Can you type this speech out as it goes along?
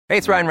Hey,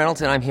 it's Ryan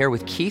Reynolds, and I'm here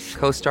with Keith,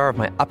 co-star of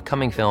my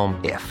upcoming film,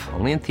 If,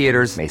 only in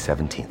theaters May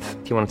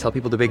 17th. Do you want to tell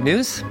people the big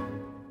news?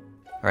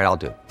 All right, I'll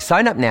do it.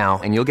 Sign up now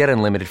and you'll get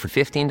unlimited for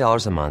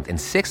 $15 a month and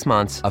 6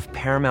 months of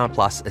Paramount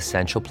Plus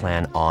Essential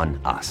Plan on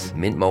us.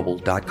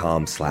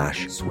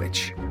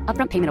 MintMobile.com/switch.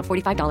 Upfront payment of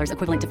 $45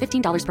 equivalent to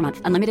 $15 per month.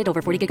 Unlimited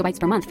over 40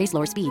 gigabytes per month. Face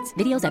lower speeds.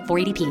 Videos at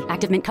 480p.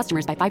 Active Mint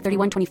customers by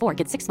 531.24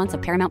 get 6 months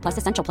of Paramount Plus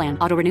Essential Plan.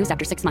 Auto renews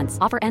after 6 months.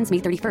 Offer ends May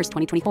 31st,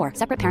 2024.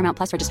 Separate Paramount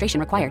Plus registration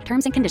required.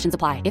 Terms and conditions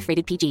apply if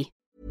rated PG.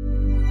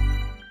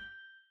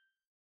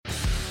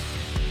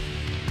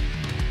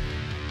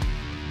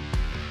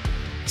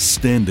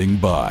 Standing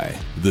By,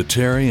 the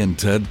Terry and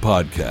Ted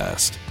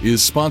podcast,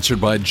 is sponsored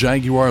by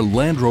Jaguar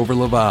Land Rover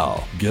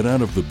Laval. Get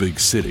out of the big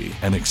city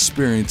and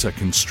experience a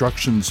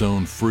construction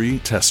zone-free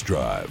test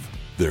drive.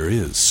 There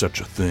is such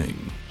a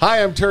thing.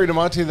 Hi, I'm Terry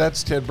DeMonte.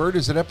 That's Ted Bird.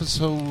 Is it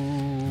episode...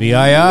 VII.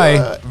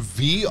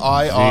 VII.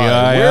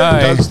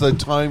 Where does the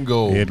time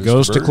go? It Mr.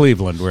 goes to Bird?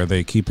 Cleveland, where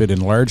they keep it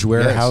in large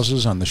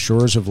warehouses on the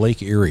shores of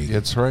Lake Erie.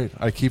 That's right.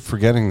 I keep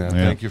forgetting that.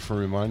 Yeah. Thank you for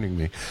reminding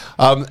me.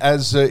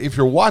 If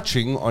you're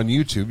watching on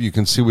YouTube, you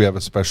can see we have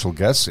a special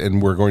guest,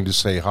 and we're going to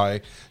say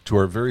hi to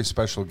our very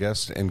special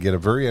guest and get a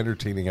very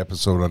entertaining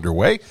episode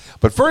underway.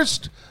 But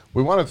first,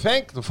 we want to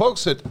thank the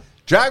folks at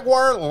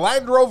Jaguar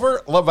Land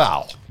Rover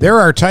Laval. They're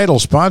our title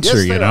sponsor,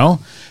 Yes, they you know.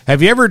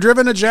 Have you ever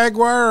driven a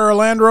Jaguar or a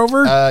Land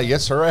Rover?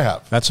 Yes, sir, I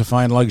have. That's a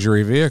fine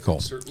luxury vehicle.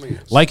 It certainly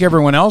is. Like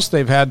everyone else,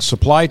 they've had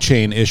supply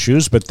chain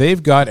issues, but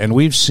they've got, and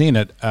we've seen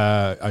it,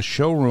 a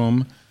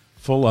showroom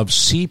full of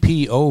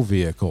CPO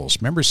vehicles.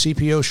 Remember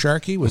CPO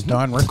Sharky with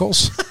Don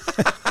Rickles?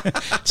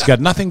 It's got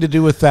nothing to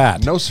do with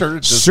that. No, sir.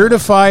 it does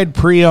Certified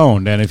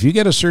pre-owned. And if you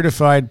get a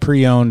certified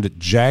pre-owned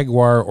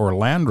Jaguar or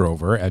Land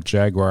Rover at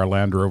Jaguar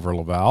Land Rover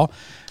Laval,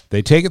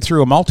 they take it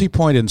through a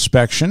multi-point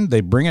inspection, they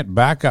bring it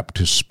back up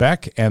to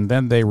spec, and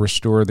then they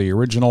restore the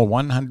original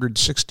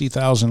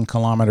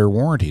 160,000-kilometer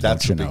warranty.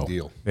 That's don't you a big know?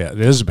 deal. Yeah,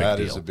 it is a big That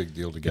deal. is a big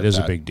deal to get It is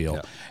that. a big deal.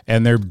 Yeah.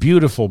 And they're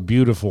beautiful,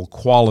 beautiful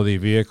quality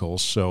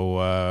vehicles.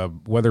 So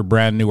whether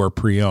brand new or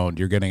pre-owned,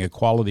 you're getting a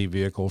quality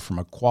vehicle from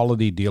a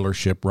quality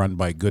dealership run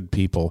by good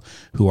people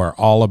who are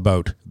all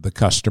about the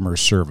customer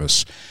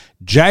service.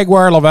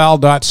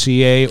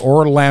 JaguarLaval.ca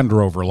or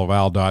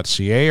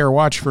LandRoverLaval.ca, or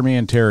watch for me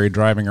and Terry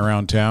driving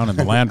around town in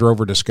the Land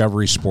Rover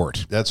Discovery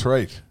Sport. That's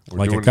right. We're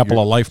Like a doing- couple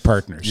you're- of life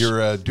partners.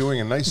 You're doing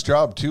a nice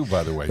job, too,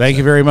 by the way. Thank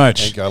you very much.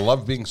 Thank you. I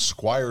love being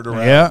squired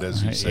around,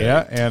 as you say.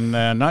 Yeah, and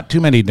not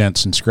too many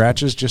dents and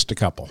scratches, just a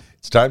couple.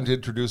 It's time to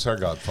introduce our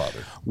godfather.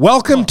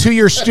 Welcome to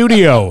your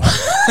studio.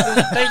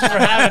 Thank you for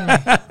having me.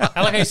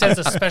 I like how you said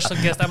it's a special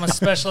guest. I'm as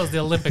special as the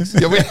Olympics.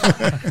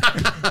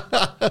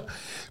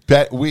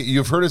 Pat,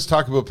 you've heard us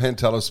talk about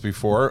Pantelis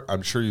before.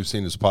 I'm sure you've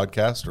seen his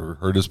podcast or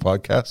heard his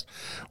podcast.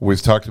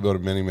 We've talked about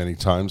it many, many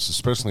times,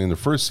 especially in the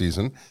first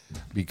season,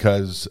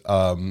 because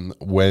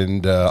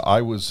when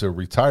I was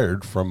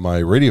retired from my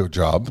radio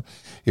job,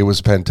 it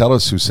was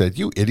Pantelis who said,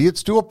 "You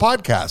idiots, do a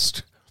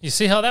podcast." You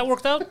see how that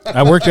worked out?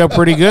 That worked out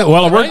pretty good.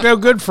 Well, it worked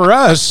out good for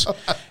us.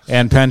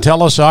 And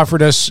Pantelis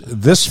offered us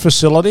this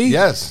facility.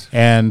 Yes.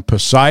 And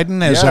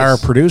Poseidon as Yes. our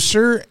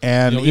producer,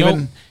 and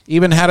Yo.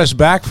 even had us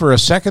back for a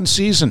second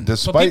season. But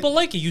Despite, people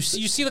like it. You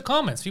see the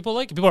comments. People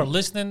like it. People are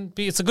listening.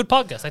 It's a good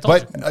podcast. I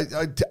told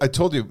but you. I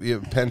told you,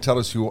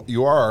 Pantelis,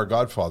 you are our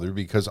godfather,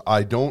 because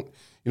I don't.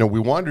 We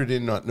wandered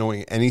in not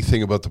knowing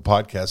anything about the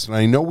podcast, and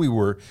I know we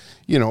were,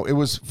 it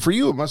was, for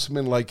you, it must have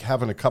been like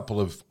having a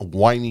couple of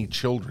whiny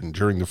children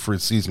during the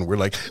first season. We're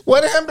like,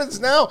 what happens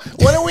now?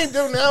 What do we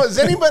do now? Is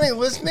anybody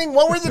listening?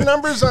 What were the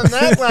numbers on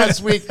that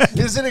last week?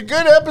 Is it a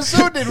good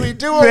episode? Did we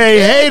do okay?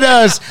 They hate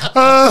us.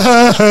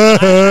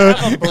 I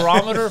have a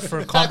barometer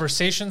for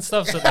conversation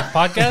stuff. So the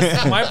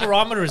podcast, my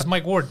barometer is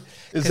Mike Ward.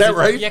 Is that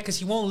right? Yeah, because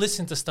he won't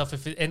listen to stuff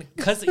and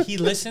because he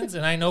listens,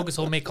 and I know because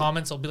he'll make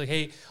comments. I'll be like,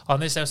 "Hey, on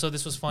this episode,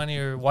 this was funny,"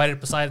 or "Why did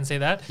Poseidon say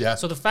that?" Yeah.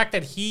 So the fact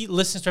that he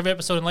listens to every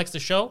episode and likes the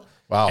show,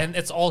 Wow. and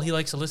it's all he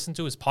likes to listen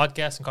to is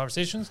podcasts and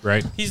conversations.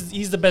 Right.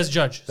 He's the best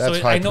judge. That's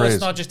so high I know praise.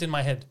 it's not just in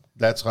my head.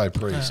 That's high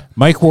praise.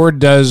 Mike Ward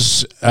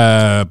does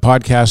a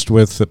podcast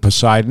with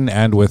Poseidon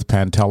and with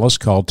Pantelis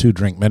called Two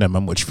Drink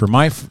Minimum, which for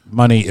my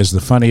money is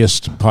the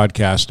funniest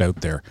podcast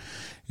out there.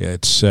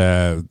 It's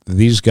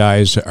these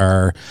guys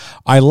are.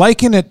 I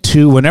liken it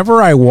to whenever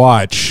I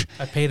watch.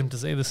 I paid him to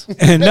say this.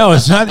 No,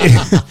 it's not.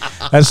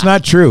 That's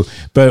not true.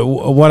 But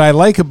what I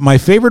like, my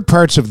favorite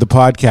parts of the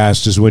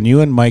podcast is when you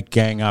and Mike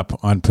gang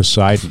up on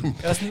Poseidon.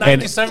 That's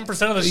 97%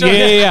 of the show.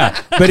 Yeah.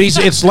 But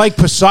it's like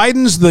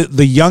Poseidon's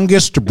the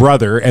youngest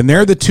brother, and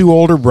they're the two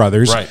older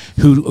brothers Right.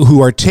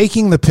 who are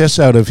taking the piss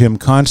out of him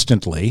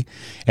constantly,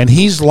 and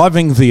he's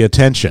loving the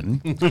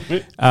attention.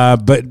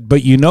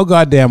 But you know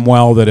goddamn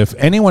well that if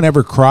anyone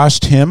ever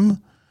crossed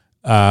him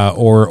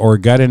or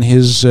got in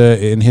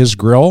his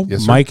grill,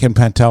 Yes, sir. Mike and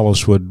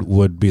Pantelis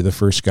would be the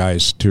first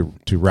guys to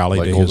rally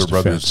Like to his older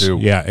brothers defense. do.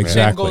 Yeah, Same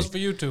exactly. Same goes for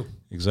you two.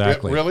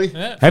 Exactly. Really?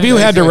 Yeah. Have you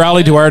had to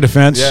rally to our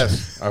defense?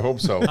 Yes, I hope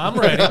so. I'm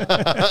ready.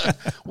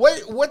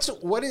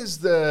 What is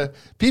the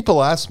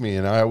people ask me,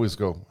 and I always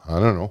go, I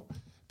don't know.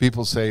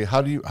 People say,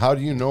 how do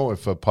you know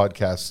if a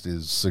podcast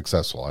is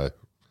successful?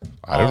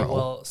 I don't know.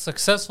 Well,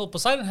 successful.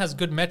 Poseidon has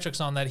good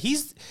metrics on that.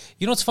 He's,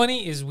 you know, what's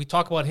funny is we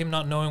talk about him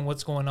not knowing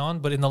what's going on,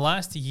 but in the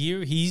last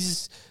year,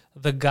 he's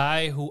the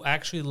guy who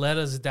actually led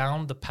us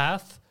down the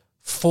path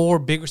for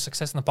bigger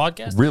success in the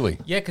podcast. Really?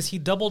 Yeah, because he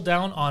doubled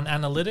down on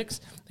analytics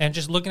and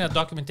just looking at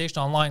documentation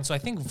online. So I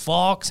think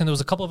Vox and there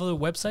was a couple of other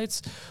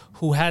websites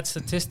who had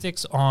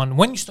statistics on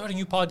when you start a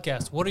new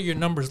podcast, what are your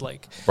numbers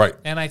like? Right.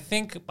 And I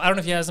think, I don't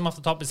know if he has them off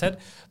the top of his head,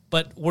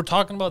 but we're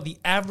talking about the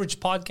average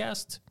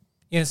podcast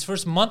in his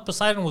first month.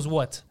 Poseidon was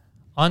what?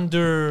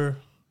 Under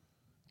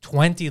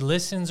 20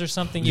 listens or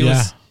something? It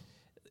was.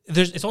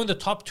 It's only the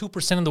top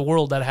 2% in the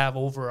world that have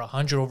over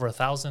 100, over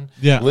 1,000.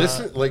 Yeah.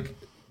 Listen, like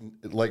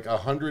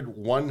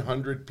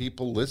 100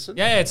 people listen?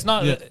 Yeah, it's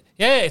not.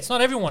 Yeah, it's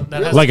not everyone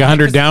that has Like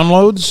 100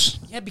 downloads?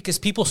 Yeah, because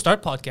people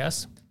start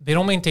podcasts, they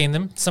don't maintain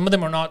them. Some of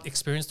them are not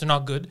experienced; they're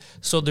not good.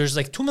 So there's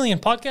like 2 million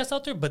podcasts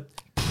out there, but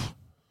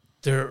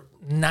they're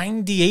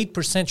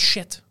 98%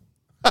 shit.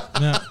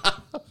 Yeah.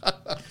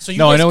 So you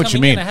No, I guys know what you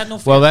coming in, mean. I had no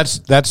fear. Well,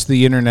 that's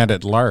the internet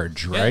at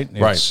large, right?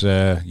 Right. It's,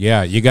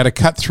 yeah, you got to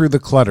cut through the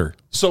clutter.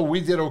 So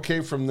we did okay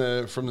from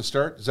the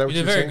start? Is that what did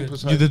you're very saying? good.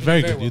 Poseidon? You did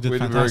very Very good. You well. did We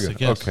did very fantastic.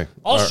 good. Yes. Okay.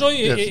 I'll All right. show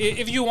you Yes.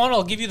 if you want.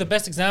 I'll give you the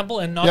best example,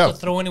 and not Yeah. to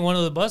throw anyone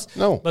under the bus.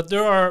 No. But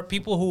there are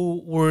people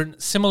who were in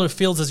similar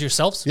fields as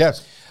yourselves.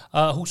 Yes.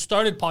 Who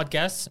started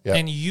podcasts Yeah.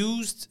 and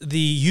used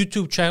the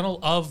YouTube channel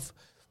of,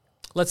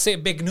 let's say, a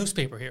big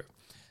newspaper here,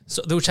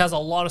 so which has a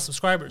lot of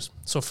subscribers.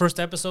 So first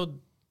episode,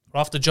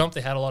 off the jump,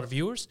 they had a lot of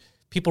viewers.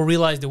 People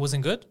realized it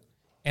wasn't good,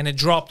 and it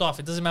dropped off.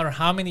 It doesn't matter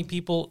how many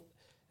people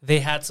they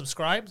had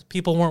subscribed,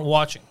 people weren't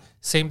watching.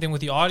 Same thing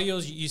with the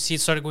audios. You see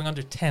it started going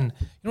under 10.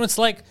 You know what it's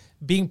like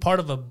being part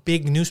of a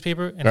big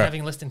newspaper and Right.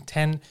 having less than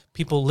 10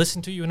 people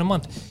listen to you in a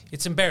month.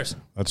 It's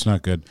embarrassing. That's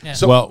not good. Yeah.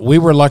 Well, we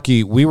were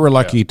lucky. We were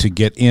lucky to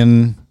get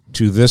in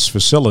to this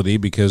facility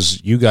because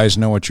you guys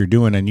know what you're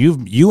doing, and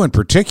you in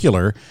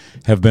particular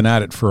have been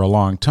at it for a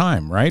long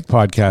time, right?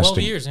 Podcasting.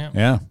 12 years, yeah.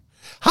 Yeah.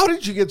 How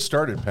did you get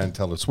started,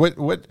 Pantelis? What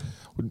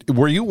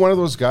were you one of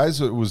those guys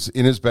that was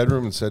in his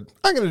bedroom and said,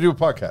 "I'm going to do a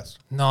podcast"?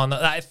 No,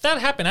 that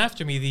happened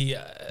after me.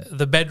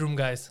 The bedroom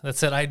guys that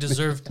said I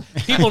deserved.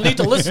 People need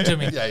to listen to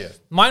me. Yeah.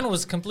 Mine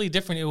was completely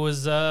different. It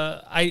was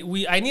I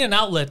need an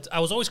outlet.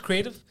 I was always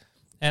creative,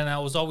 and I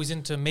was always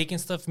into making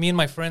stuff. Me and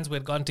my friends, we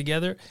had gotten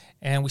together,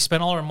 and we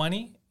spent all our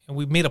money, and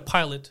we made a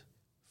pilot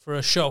for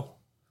a show.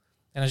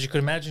 And as you could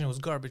imagine, it was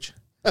garbage.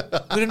 We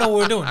didn't know what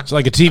we were doing. It's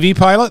like a TV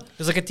pilot. It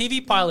was like a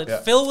TV pilot.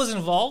 Phil was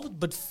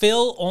involved, but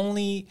Phil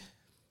only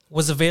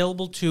was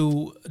available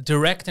to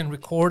direct and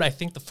record, I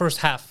think, the first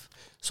half.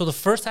 So the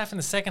first half and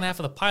the second half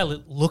of the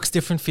pilot looks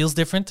different, feels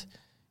different.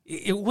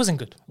 It wasn't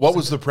good. What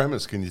was the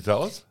premise? Can you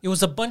tell us? It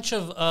was a bunch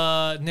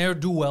of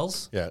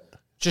ne'er-do-wells Yeah.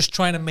 just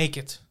trying to make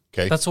it.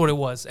 'Kay. That's what it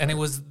was. And it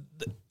was,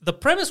 the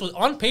premise was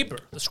on paper.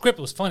 The script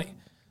was funny,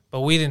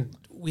 but we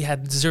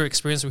had zero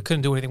experience. We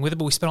couldn't do anything with it,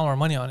 but we spent all our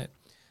money on it.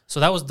 So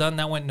that was done.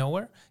 That went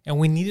nowhere. And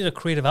we needed a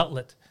creative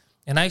outlet.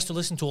 And I used to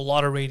listen to a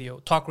lot of radio,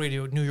 talk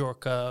radio, New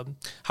York,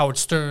 Howard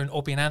Stern,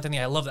 Opie and Anthony.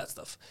 I love that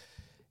stuff.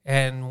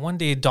 And one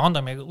day it dawned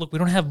on me, look, we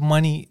don't have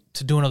money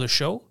to do another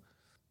show,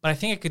 but I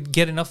think I could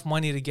get enough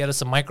money to get us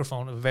a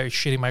microphone, a very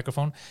shitty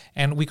microphone,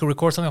 and we could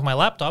record something with my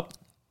laptop.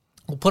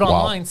 We'll put it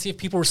online, see if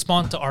people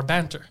respond to our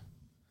banter.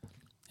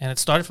 And it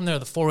started from there,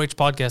 the 4H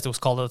podcast, it was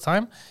called at the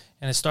time.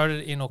 And it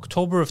started in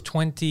October of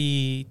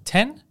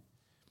 2010.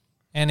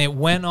 And it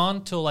went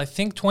on till, I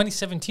think,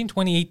 2017,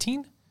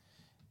 2018.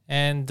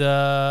 And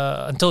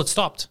until it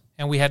stopped.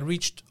 And we had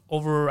reached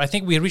I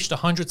think we had reached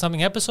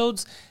 100-something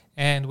episodes.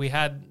 And we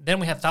had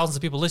thousands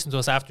of people listen to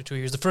us after 2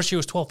 years. The first year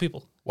was 12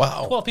 people.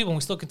 Wow. 12 people, and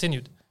we still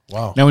continued.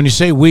 Wow. Now, when you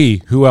say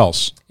we, who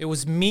else? It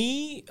was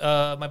me,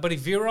 my buddy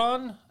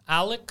Viron,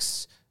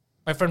 Alex,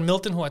 my friend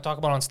Milton, who I talk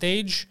about on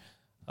stage,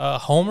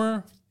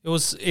 Homer.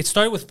 It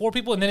started with 4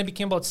 people, and then it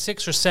became about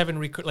 6 or 7,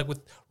 like with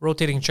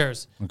rotating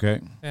chairs.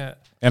 Okay. Yeah.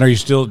 And do you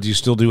still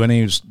do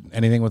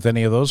anything with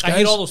any of those guys? I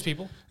hate all those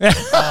people. We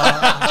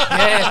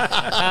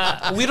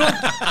don't.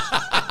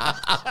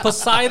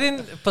 Poseidon,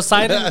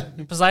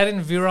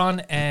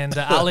 Viron, and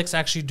Alex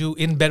actually do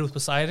In Bed with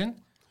Poseidon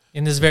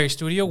in this very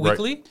studio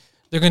weekly.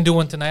 They're going to do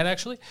one tonight,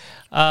 actually.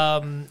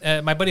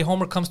 My buddy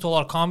Homer comes to a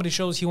lot of comedy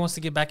shows. He wants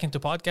to get back into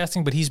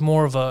podcasting, but he's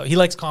more of he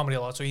likes comedy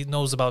a lot, so he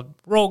knows about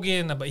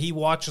Rogan, but he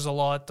watches a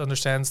lot,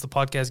 understands the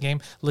podcast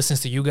game,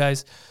 listens to you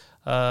guys.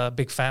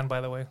 Big fan,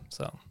 by the way.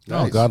 So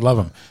Oh, God love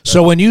him.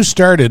 So when you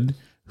started,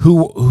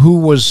 who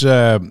was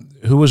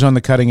on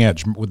the cutting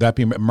edge? Would that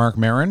be Mark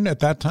Maron at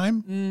that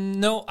time?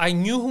 no, I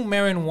knew who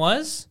Marin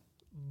was,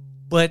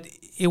 but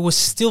it was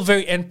still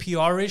very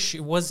NPR-ish.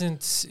 It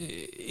wasn't.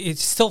 It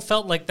still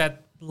felt like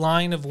that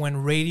line of when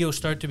radio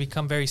started to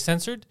become very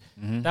censored.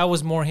 That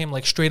was more him,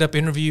 like straight up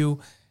interview,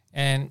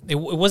 and it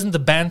wasn't the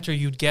banter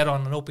you'd get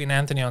on an Opie and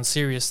Anthony on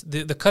Sirius.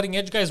 The cutting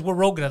edge guys were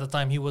Rogan at the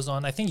time. He was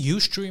on, I think,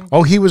 Ustream.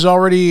 Oh, he was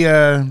already. He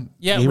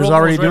was Rogan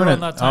already right doing around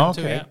it. that time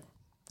too. Okay.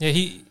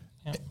 Yeah.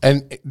 Yeah.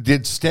 And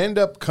did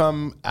stand-up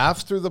come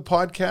after the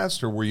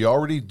podcast, or were you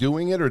already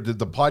doing it, or did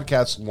the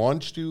podcast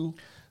launch you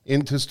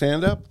into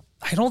stand-up?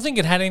 I don't think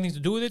it had anything to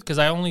do with it because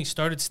I only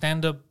started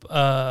stand-up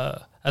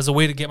as a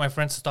way to get my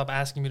friends to stop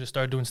asking me to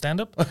start doing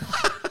stand-up.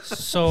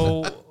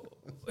 So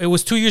it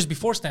was 2 years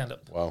before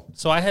stand-up. Wow.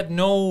 So I had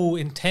no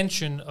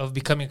intention of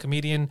becoming a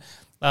comedian.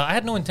 I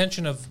had no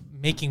intention of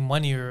making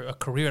money or a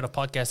career out of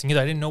podcasting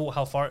either. I didn't know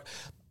how far.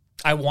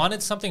 I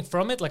wanted something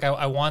from it. Like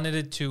I wanted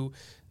it to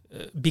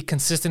be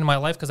consistent in my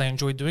life because I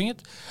enjoyed doing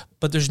it.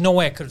 But there's no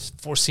way I could have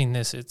foreseen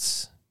this.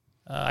 It's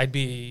I'd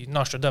be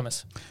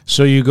Nostradamus.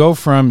 So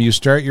you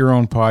start your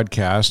own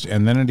podcast,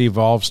 and then it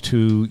evolves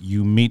to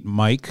you meet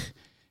Mike.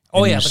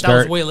 Oh yeah, but that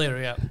was way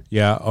later. Yeah.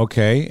 Yeah.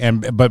 Okay.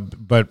 And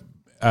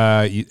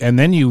and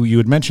then you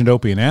had mentioned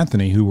Opie and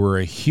Anthony, who were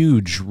a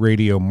huge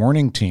radio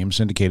morning team,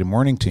 syndicated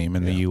morning team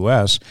in the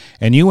U.S.,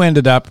 and you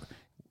ended up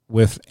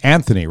with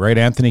Anthony, right?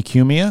 Anthony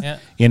Cumia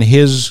in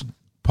his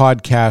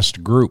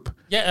podcast group.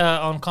 Yeah,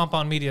 on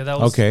Compound Media. That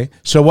was okay.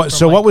 So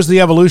what was the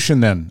evolution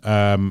then?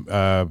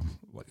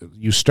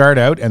 You start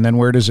out, and then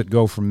where does it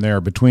go from there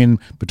between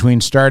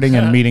starting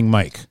and meeting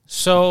Mike?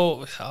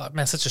 So,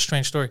 man, such a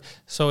strange story.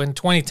 So in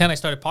 2010, I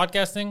started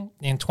podcasting.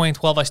 In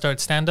 2012, I started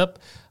stand-up.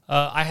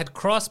 I had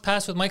crossed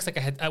paths with Mike.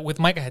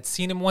 I had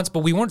seen him once, but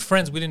we weren't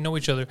friends. We didn't know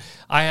each other.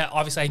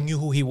 I knew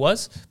who he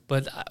was,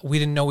 but we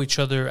didn't know each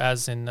other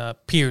as in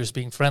peers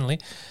being friendly.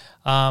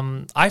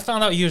 I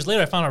found out years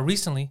later. I found out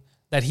recently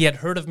that he had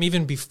heard of me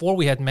even before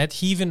we had met.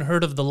 He even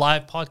heard of the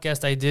live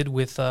podcast I did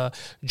with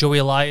Joey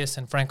Elias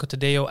and Franco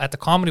Tadeo at the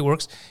Comedy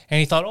Works, and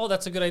he thought, oh,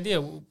 that's a good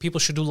idea. People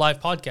should do live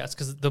podcasts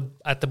because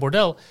at the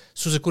Bordel,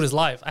 Suzukura is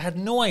live. I had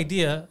no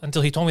idea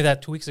until he told me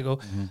that 2 weeks ago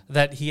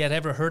that he had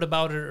ever heard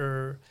about it,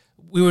 or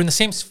we were in the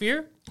same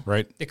sphere.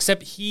 Right.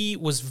 Except he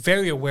was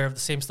very aware of the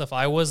same stuff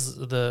I was,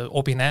 the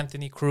Opie and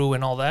Anthony crew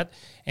and all that,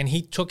 and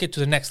he took it to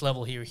the next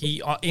level here.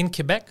 He in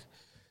Quebec,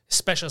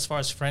 especially as far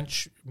as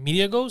French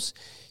media goes,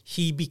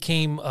 he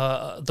became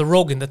the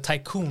Rogan, the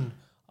tycoon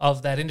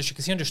of that industry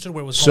because he understood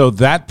where it was going. So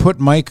that put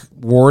Mike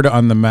Ward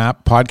on the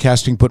map.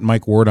 Podcasting put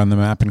Mike Ward on the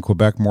map in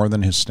Quebec more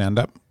than his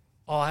stand-up?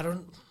 Oh, I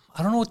don't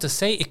know what to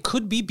say. It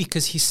could be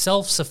because he's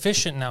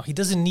self-sufficient now. He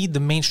doesn't need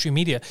the mainstream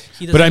media.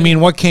 But I mean,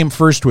 what came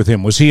first with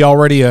him? Was he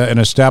already an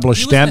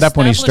established stand-up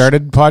when he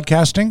started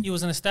podcasting? He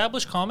was an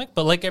established comic,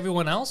 but like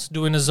everyone else,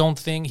 doing his own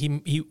thing,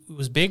 he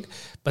was big.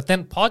 But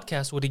then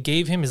podcast, what he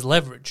gave him is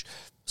leverage.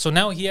 So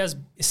now he has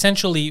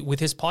essentially, with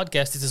his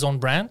podcast, it's his own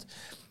brand.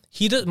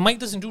 Mike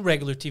doesn't do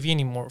regular TV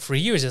anymore. For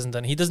years he hasn't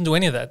done. He doesn't do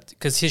any of that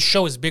because his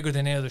show is bigger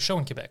than any other show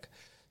in Quebec.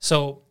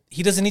 So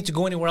he doesn't need to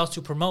go anywhere else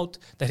to promote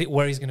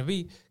where he's going to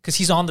be because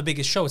he's on the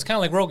biggest show. It's kind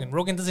of like Rogan.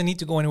 Rogan doesn't need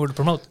to go anywhere to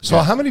promote. So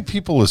how many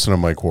people listen to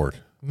Mike Ward?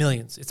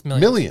 Millions. It's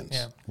millions. Millions?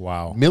 Yeah.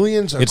 Wow.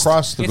 Millions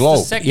across the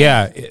globe.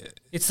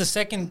 It's the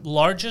second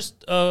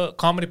largest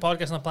comedy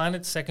podcast on the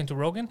planet, second to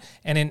Rogan.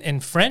 And in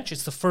French,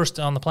 it's the first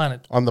on the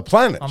planet. On the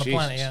planet? On the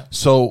planet, yeah.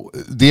 So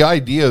the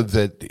idea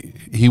that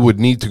he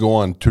would need to go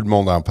on Tout le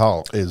monde en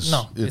parle is...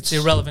 No, it's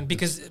irrelevant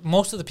because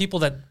most of the people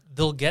that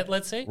they'll get,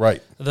 let's say,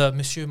 right, the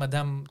Monsieur,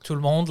 Madame, Tout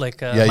le monde, like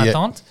ma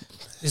tante,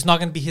 is not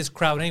going to be his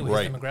crowd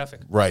anyway, his demographic.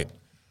 Right.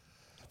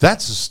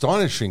 That's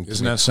astonishing.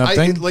 Isn't that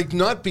something?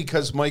 Not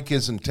because Mike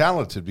isn't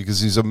talented,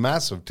 because he's a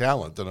massive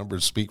talent. The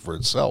numbers speak for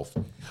itself.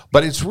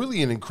 But it's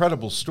really an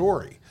incredible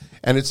story.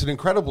 And it's an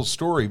incredible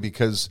story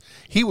because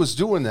he was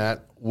doing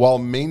that while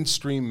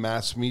mainstream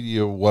mass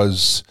media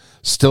was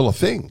still a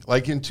thing.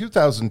 Like in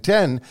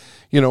 2010,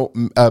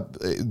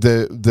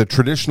 the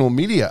traditional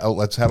media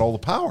outlets had all the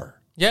power.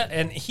 Yeah,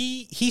 and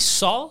he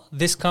saw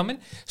this coming.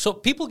 So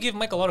people give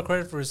Mike a lot of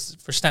credit for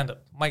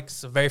stand-up.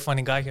 Mike's a very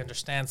funny guy. He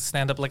understands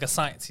stand-up like a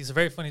science. He's a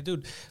very funny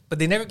dude. But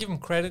they never give him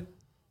credit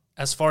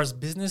as far as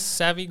business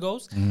savvy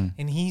goes.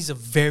 And he's a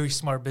very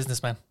smart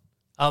businessman.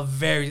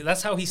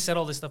 That's how he set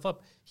all this stuff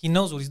up. He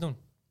knows what he's doing.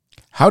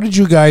 How did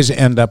you guys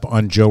end up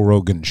on Joe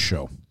Rogan's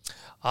show?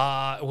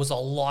 It was a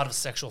lot of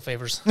sexual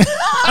favors. It's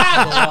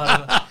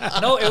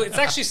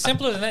actually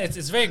simpler than that.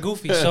 It's very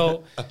goofy.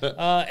 So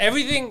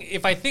everything,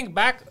 if I think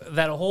back,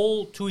 that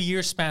whole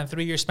 2-year span,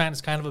 3-year span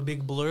is kind of a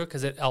big blur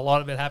because a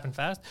lot of it happened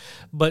fast.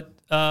 But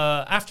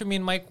after me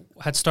and Mike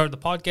had started the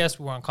podcast,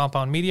 we were on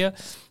Compound Media.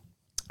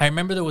 I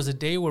remember there was a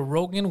day where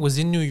Rogan was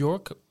in New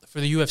York for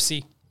the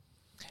UFC.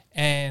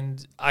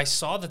 And I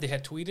saw that they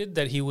had tweeted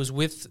that he was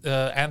with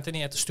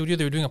Anthony at the studio.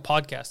 They were doing a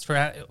podcast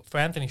for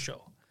Anthony's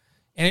show.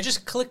 And it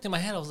just clicked in my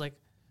head. I was like,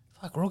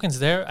 fuck, Rogan's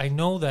there. I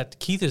know that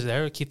Keith is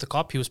there. Keith the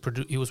Cop, he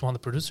was one of the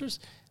producers.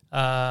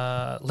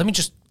 Let me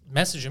just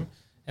message him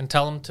and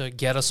tell him to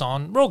get us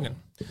on Rogan.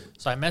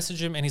 So I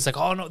message him, and he's like,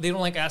 oh, no, they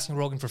don't like asking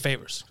Rogan for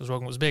favors because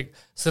Rogan was big.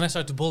 So then I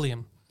started to bully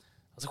him.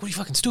 I was like, what are you,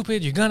 fucking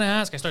stupid? You're going to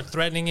ask? I started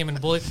threatening him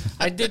and bullying.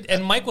 I did,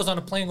 and Mike was on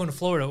a plane going to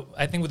Florida,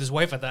 I think with his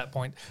wife at that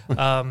point.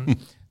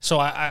 So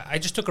I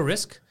just took a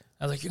risk.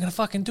 I was like, you're going to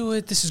fucking do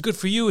it. This is good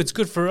for you. It's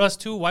good for us,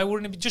 too. Why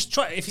wouldn't it be? Just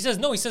try. If he says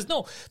no, he says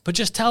no. But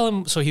just tell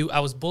him. So I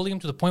was bullying him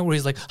to the point where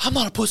he's like, I'm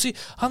not a pussy.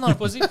 I'm not a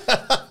pussy.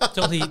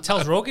 So he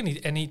tells Rogan,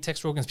 and he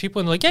texts Rogan's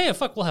people, and they're like, yeah,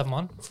 fuck, we'll have him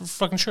on. For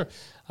fucking sure.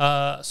 So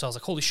I was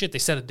like, holy shit, they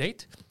set a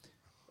date.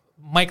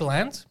 Mike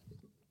lands.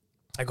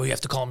 I go, you have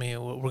to call me.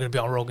 We're going to be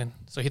on Rogan.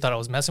 So he thought I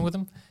was messing with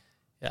him.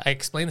 I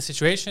explained the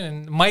situation,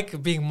 and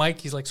Mike, being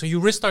Mike, he's like, "So you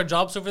risked our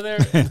jobs over there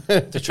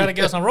to try to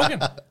get us on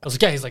Rogan?" I was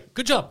like, "Yeah." He's like,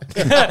 "Good job."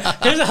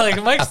 Here's how,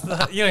 like Mike's,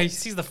 he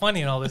sees the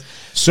funny in all this.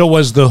 So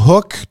was the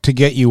hook to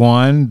get you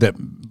on that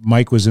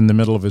Mike was in the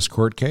middle of his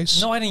court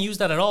case? No, I didn't use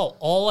that at all.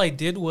 All I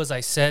did was I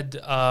said,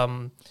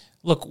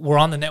 look, we're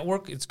on the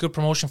network. It's good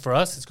promotion for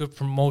us. It's good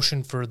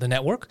promotion for the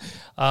network.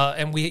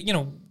 And we,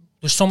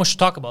 there's so much to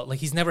talk about. Like,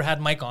 he's never had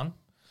Mike on.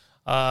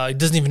 He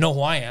doesn't even know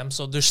who I am.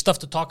 So there's stuff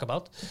to talk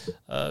about.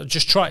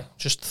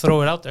 Just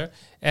throw it out there.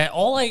 And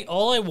all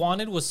I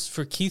wanted was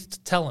for Keith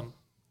to tell him.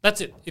 That's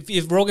it.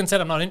 If Rogan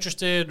said I'm not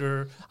interested,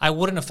 or I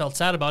wouldn't have felt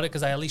sad about it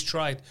because I at least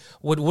tried.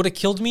 What would have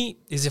killed me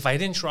is if I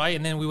didn't try,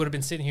 and then we would have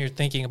been sitting here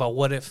thinking about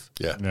what if.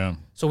 Yeah.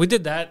 So we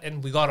did that,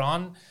 and we got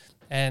on,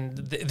 and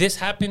this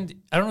happened.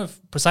 I don't know if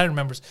Poseidon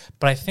remembers,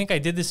 but I think I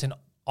did this in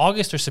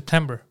August or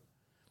September,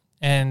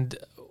 but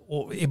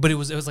it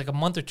was like a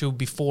month or two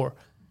before,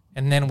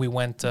 and then we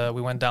went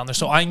down there.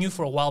 So I knew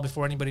for a while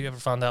before anybody ever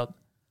found out.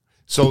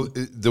 So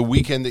the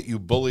weekend that you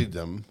bullied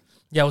them.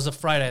 Yeah, it was a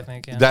Friday, I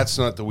think. Yeah. That's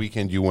not the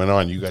weekend you went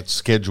on. You got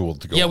scheduled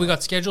to go. Yeah, we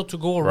got scheduled to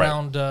go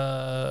around,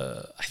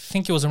 I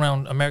think it was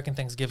around American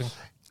Thanksgiving.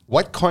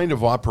 What kind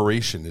of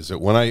operation is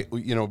it? When I,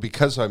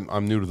 because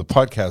I'm new to the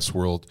podcast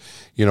world,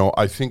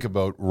 I think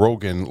about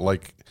Rogan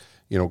like,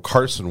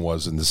 Carson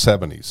was in the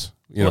 70s.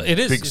 It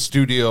is. Big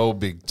studio,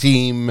 big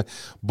team,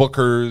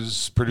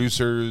 bookers,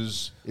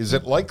 producers. Is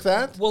it like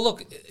that? Well,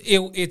 look,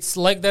 it's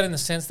like that in the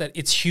sense that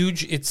it's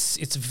huge.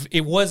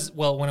 It was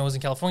when I was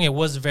in California, it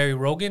was very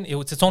Rogan.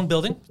 It's its own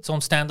building, its own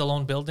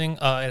standalone building.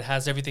 It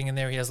has everything in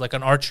there. He has like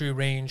an archery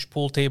range,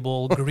 pool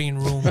table, green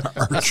room,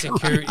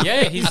 security.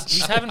 Yeah,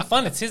 he's having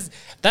fun. It's his.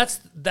 That's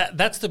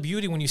the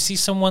beauty when you see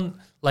someone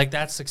like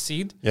that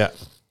succeed. Yeah.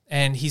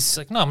 And he's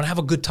like, no, I'm going to have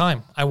a good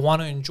time. I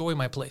want to enjoy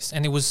my place.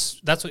 And it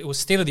was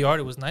state of the art.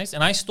 It was nice.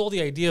 And I stole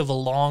the idea of a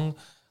long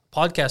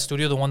podcast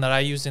studio, the one that I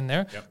used in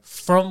there,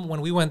 from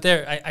when we went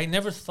there. I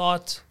never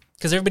thought,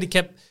 because everybody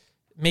kept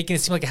making it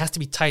seem like it has to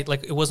be tight,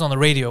 like it was on the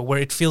radio, where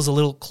it feels a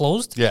little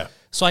closed. Yeah.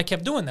 So I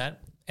kept doing that.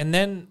 And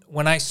then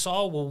when I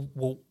saw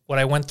what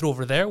I went through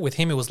over there with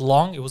him, it was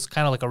long. It was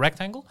kind of like a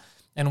rectangle.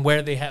 And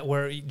where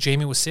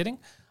Jamie was sitting,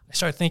 I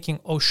started thinking,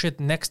 oh shit,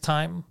 next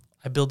time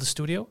I build the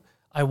studio,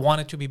 I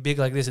want it to be big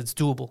like this. It's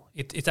doable.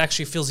 It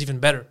actually feels even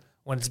better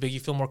when it's big.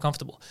 You feel more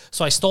comfortable.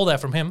 So I stole that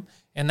from him,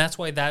 and that's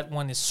why that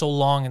one is so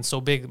long and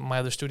so big, my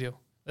other studio.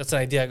 That's an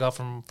idea I got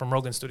from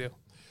Rogan's studio.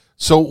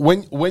 So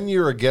when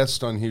you're a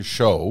guest on his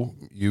show,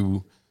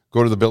 you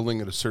go to the building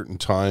at a certain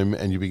time,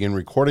 and you begin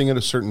recording at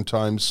a certain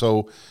time.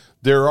 So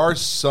there are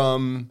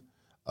some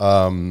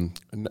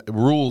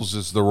rules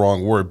is the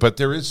wrong word, but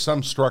there is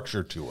some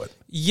structure to it.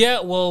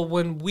 Yeah, well,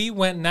 when we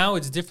went now,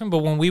 it's different,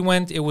 but when we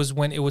went, it was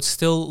when it was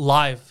still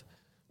live.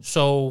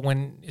 So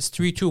when it's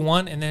 3, 2,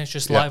 1, and then it's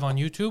just live on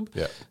YouTube.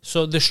 Yeah.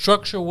 So the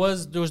structure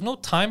was, there was no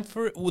time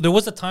for it. There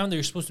was a time that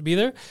you're supposed to be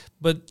there,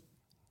 but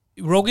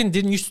Rogan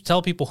didn't used to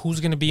tell people who's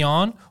going to be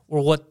on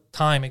or what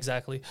time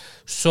exactly.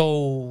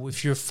 So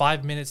if you're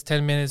 5 minutes,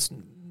 10 minutes,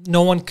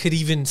 no one could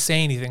even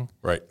say anything.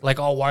 Right. Like,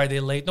 oh, why are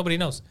they late? Nobody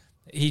knows.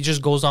 He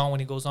just goes on when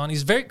he goes on.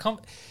 He's very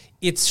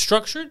it's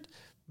structured,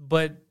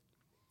 but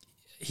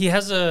he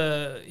has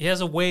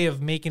a way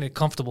of making it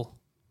comfortable,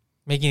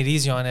 making it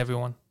easy on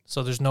everyone.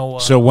 So there's no.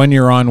 So when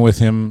you're on with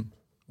him,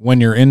 when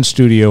you're in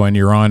studio and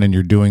you're on and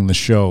you're doing the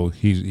show,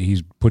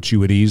 he's puts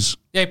you at ease.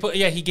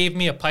 Yeah, he gave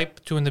me a pipe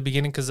too in the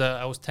beginning because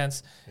I was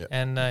tense,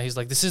 and he's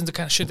like, "This isn't the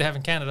kind of shit they have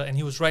in Canada," and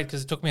he was right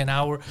because it took me an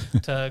hour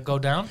to go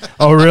down.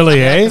 Oh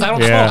really? Eh? I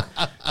don't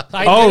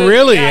smoke.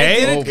 Really? Yeah, Eh? I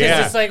did it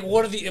because it's like,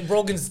 what are the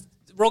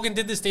Rogan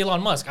did this to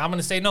Elon Musk. I'm going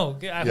to say no.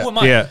 Who am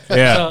I?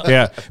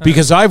 Yeah.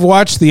 Because I've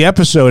watched the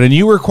episode and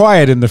you were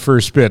quiet in the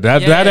first bit.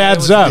 That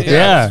adds up.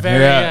 Yeah,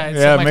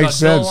 it makes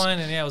sense. And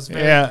it was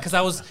very, because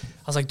I was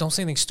like, don't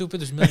say anything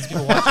stupid. There's millions of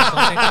people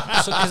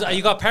watching. So because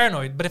you got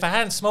paranoid. But if I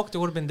hadn't smoked, it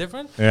would have been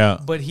different. Yeah.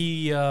 But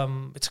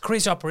it's a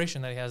crazy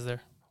operation that he has there.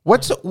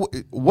 What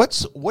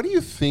do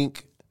you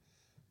think?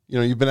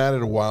 You've been at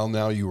it a while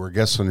now. You were a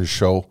guest on his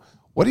show.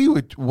 What do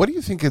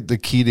you think the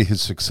key to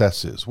his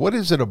success is? What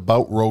is it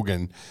about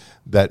Rogan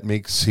that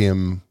makes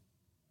him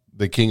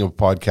the king of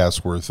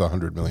podcasts worth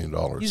 $100 million?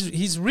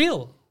 He's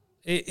real.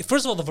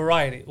 First of all, the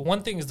variety.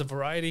 One thing is the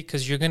variety,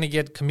 because you're going to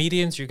get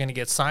comedians, you're going to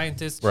get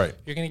scientists, right?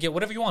 You're going to get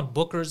whatever you want,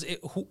 bookers.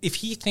 If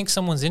he thinks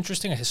someone's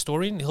interesting, a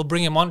historian, he'll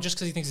bring him on just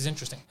because he thinks he's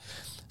interesting.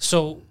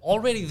 So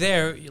already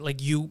there,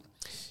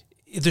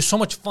 there's so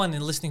much fun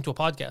in listening to a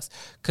podcast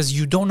because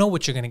you don't know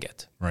what you're going to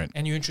get, right?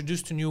 And you're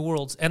introduced to new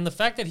worlds. And the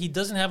fact that he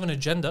doesn't have an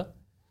agenda,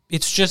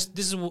 it's just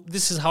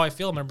this is how I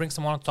feel. I'm going to bring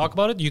someone on to talk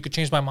about it. You could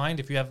change my mind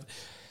if you have.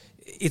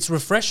 It's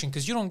refreshing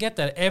because you don't get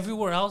that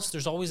everywhere else.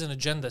 There's always an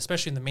agenda,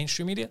 especially in the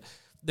mainstream media.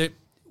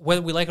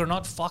 Whether we like it or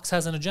not, Fox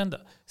has an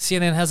agenda.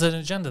 CNN has an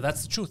agenda.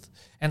 That's the truth.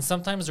 And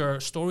sometimes there are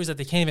stories that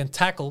they can't even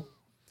tackle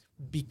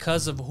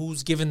because of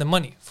who's giving the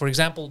money. For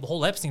example, the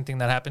whole Epstein thing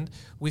that happened,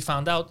 we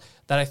found out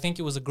that I think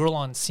it was a girl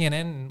on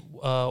CNN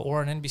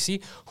or on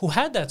NBC who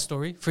had that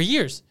story for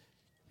years.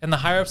 And the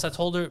higher-ups that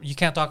told her, you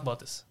can't talk about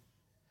this.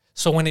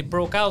 So when it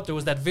broke out, there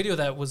was that video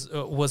that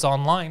was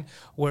online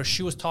where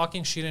she was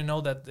talking. She didn't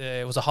know that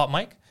it was a hot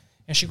mic,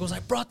 and she goes, "I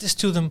brought this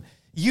to them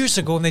years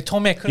ago, and they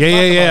told me I couldn't."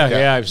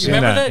 Yeah. I've seen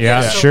remember that. that?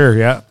 Yeah, Yeah, so- sure.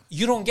 Yeah.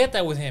 You don't get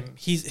that with him.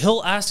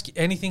 He'll ask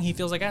anything he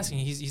feels like asking.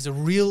 He's a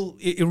real.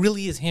 It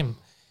really is him,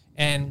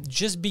 and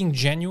just being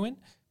genuine.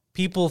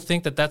 People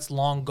think that that's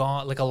long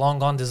gone, like a long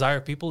gone desire.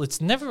 Of people,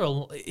 it's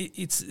never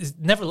it's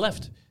never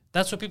left.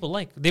 That's what people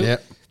like.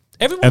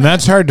 Everyone And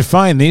that's hard to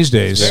find these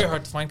days. It's very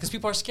hard to find because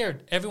people are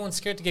scared. Everyone's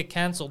scared to get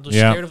canceled. They're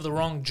Yeah. scared of the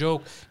wrong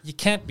joke. You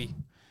can't be.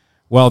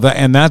 Well,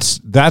 that's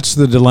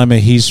the dilemma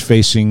he's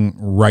facing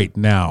right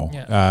now.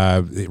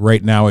 Yeah.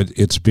 Right now,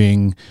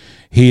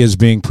 he is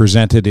being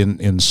presented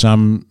in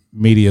some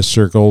media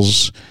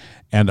circles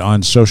and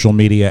on social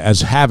media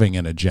as having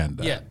an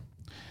agenda.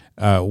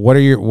 Yeah. What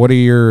are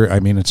your? I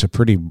mean, it's a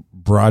pretty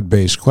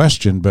broad-based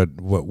question, but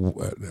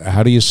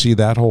how do you see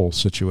that whole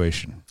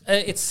situation?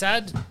 It's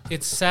sad.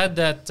 It's sad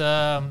that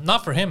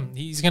not for him.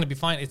 He's going to be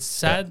fine. It's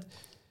sad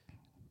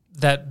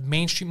that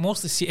mainstream,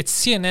 mostly it's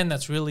CNN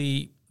that's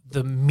really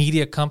the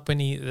media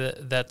company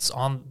that's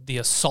on the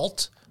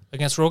assault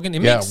against Rogan.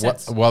 It makes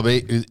sense. Well,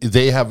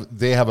 they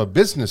have a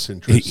business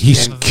interest.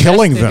 He's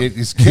killing them.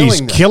 He's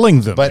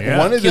killing them. But yeah.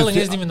 one of Killing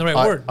the isn't even the right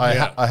word.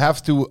 I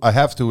have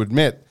to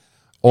admit,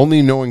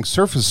 only knowing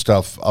surface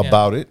stuff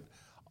about it,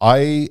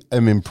 I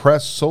am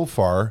impressed so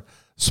far.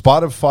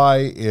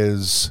 Spotify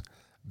is.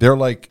 They're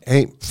like,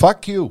 hey,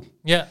 fuck you.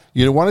 Yeah.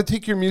 You want to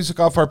take your music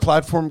off our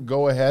platform?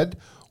 Go ahead.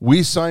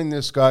 We signed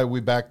this guy.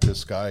 We backed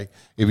this guy.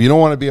 If you don't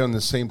want to be on the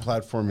same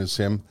platform as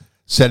him,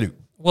 salut.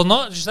 Well,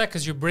 not just that,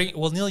 because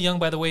Neil Young,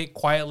 by the way,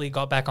 quietly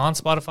got back on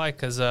Spotify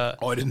because. I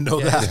didn't know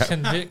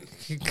that.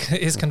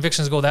 His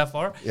convictions go that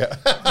far. Yeah.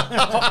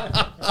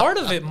 Part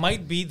of it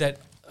might be that,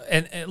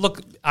 and look,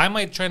 I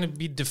might try to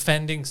be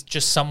defending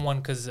just someone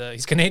because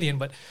he's Canadian,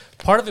 but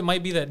part of it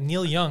might be that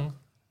Neil Young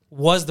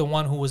was the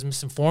one who was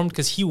misinformed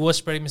because he was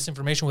spreading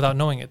misinformation without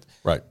knowing it.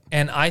 Right.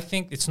 And I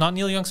think it's not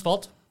Neil Young's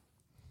fault.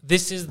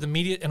 This is the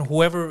media and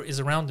whoever is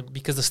around him,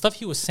 because the stuff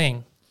he was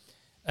saying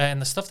and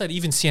the stuff that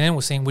even CNN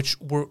was saying, which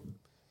were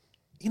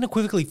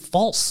unequivocally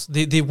false,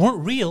 they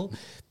weren't real.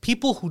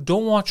 People who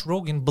don't watch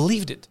Rogan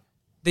believed it.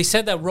 They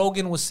said that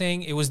Rogan was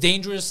saying it was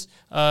dangerous,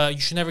 you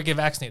should never get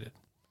vaccinated.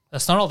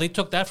 That's not all. They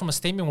took that from a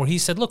statement where he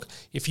said, look,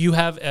 if you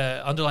have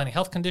underlying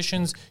health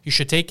conditions, you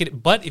should take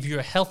it. But if you're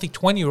a healthy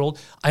 20-year-old,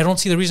 I don't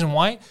see the reason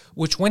why,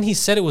 which when he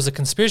said it was a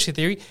conspiracy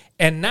theory,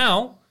 and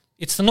now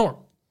it's the norm.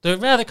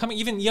 They're coming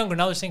even younger.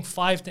 Now they're saying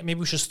 5, maybe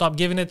we should stop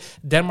giving it.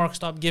 Denmark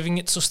stopped giving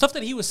it. So stuff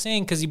that he was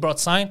saying because he brought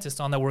scientists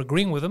on that were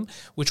agreeing with him,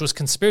 which was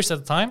conspiracy at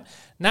the time,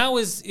 now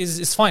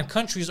is fine.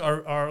 Countries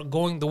are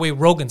going the way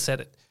Rogan said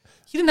it.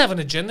 He didn't have an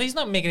agenda. He's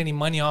not making any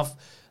money off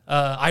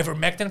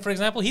ivermectin, for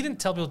example. He didn't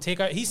tell people to take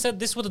it. He said,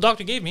 this is what the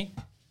doctor gave me.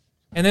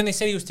 And then they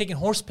said he was taking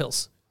horse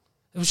pills.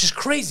 It was just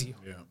crazy.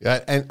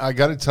 Yeah, and I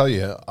got to tell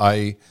you,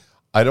 I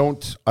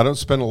don't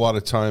spend a lot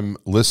of time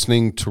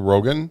listening to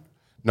Rogan,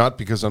 not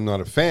because I'm not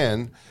a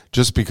fan,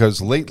 just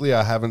because lately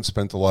I haven't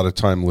spent a lot of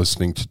time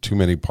listening to too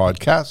many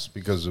podcasts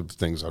because of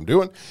things I'm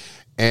doing.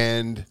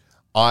 And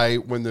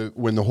when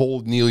the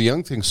whole Neil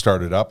Young thing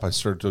started up, I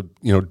started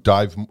to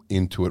dive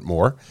into it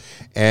more,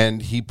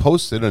 and he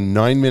posted a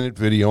 9-minute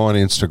video on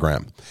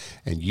Instagram.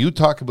 And you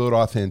talk about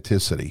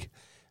authenticity.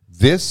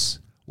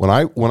 When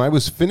I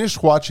was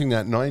finished watching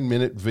that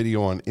 9-minute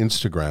video on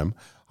Instagram,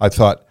 I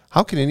thought,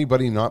 how can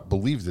anybody not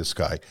believe this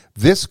guy?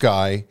 This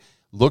guy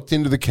looked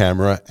into the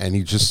camera and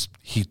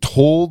he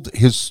told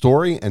his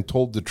story and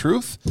told the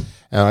truth.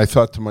 And I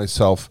thought to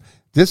myself,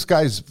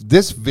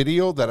 this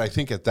video that I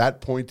think at that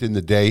point in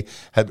the day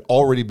had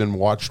already been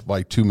watched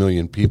by 2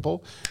 million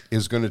people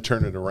is going to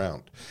turn it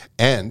around.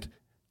 And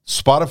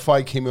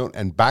Spotify came out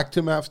and backed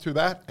him after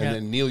that, and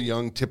then Neil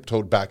Young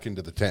tiptoed back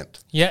into the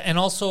tent. Yeah, and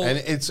also, and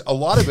it's a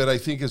lot of it, I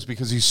think, is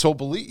because he's so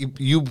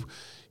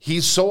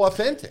he's so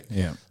authentic.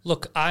 Yeah.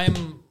 look,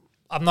 I'm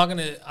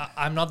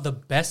not the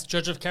best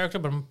judge of character,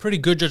 but I'm a pretty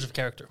good judge of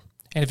character.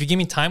 And if you give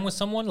me time with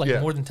someone,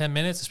 more than 10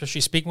 minutes,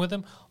 especially speaking with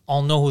them,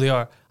 I'll know who they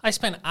are. I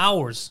spent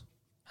hours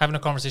having a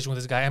conversation with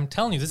this guy. I'm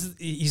telling you, this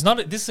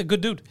is a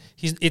good dude.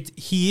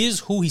 He is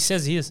who he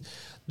says he is.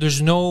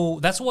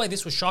 That's why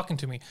this was shocking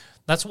to me.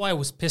 That's why I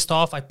was pissed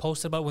off. I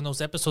posted about when those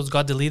episodes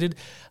got deleted.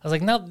 I was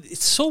like, now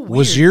it's so weird.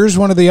 Was yours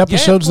one of the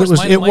episodes of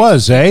course, it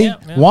was, eh?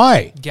 Yeah.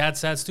 Why? Gad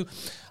Sads too.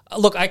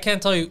 Look, I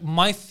can't tell you.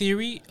 My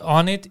theory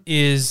on it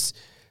is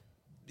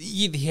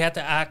he had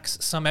to axe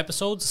some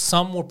episodes.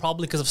 Some were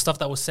probably because of stuff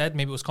that was said.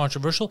 Maybe it was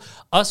controversial.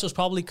 Us was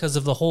probably because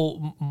of the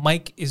whole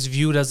Mike is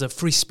viewed as a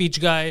free speech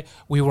guy.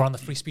 We were on the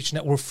Free Speech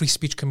Network, free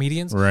speech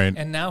comedians. Right.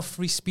 And now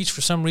free speech,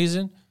 for some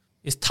reason,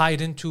 is tied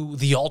into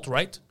the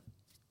alt-right.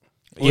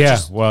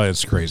 Well,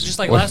 it's crazy. Just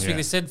like last week,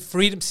 they said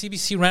freedom.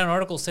 CBC ran an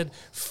article said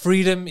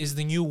freedom is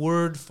the new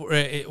word for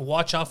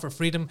watch out for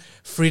freedom.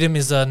 Freedom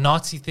is a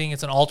Nazi thing.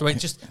 It's an alt-right.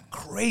 Just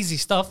crazy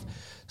stuff.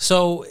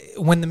 So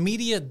when the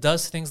media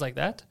does things like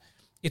that,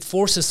 it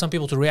forces some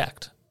people to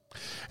react.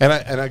 And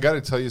I got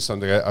to tell you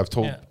something. I've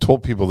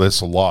told people this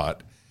a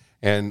lot,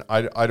 And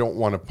I don't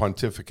want to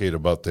pontificate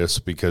about this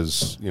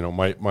because, you know,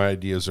 my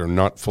ideas are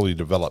not fully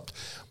developed.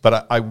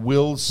 But I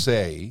will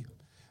say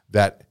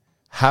that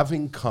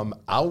having come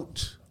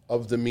out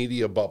of the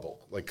media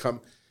bubble,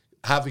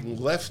 having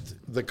left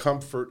the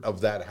comfort of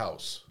that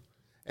house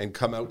and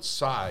come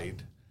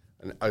outside,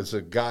 and as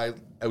a guy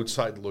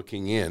outside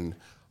looking in,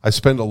 I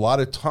spend a lot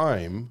of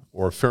time,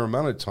 or a fair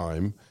amount of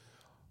time,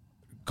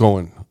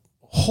 going,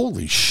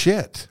 holy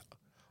shit,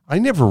 I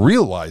never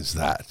realized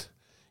that.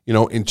 You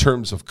know, in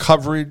terms of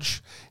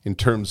coverage, in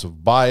terms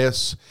of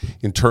bias,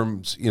 in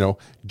terms, you know,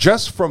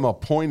 just from a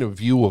point of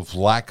view of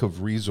lack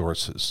of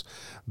resources,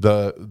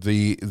 the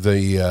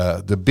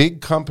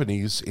big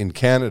companies in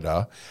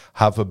Canada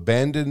have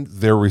abandoned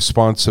their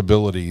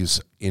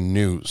responsibilities in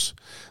news.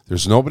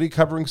 There's nobody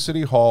covering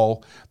City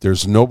Hall.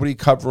 There's nobody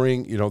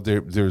covering, you know, they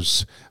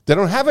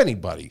don't have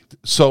anybody.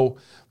 So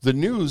the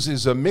news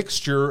is a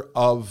mixture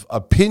of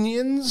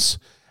opinions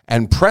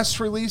and press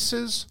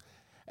releases.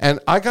 And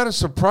I got a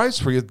surprise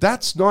for you.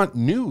 That's not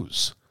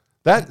news.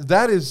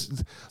 That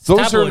is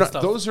those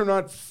are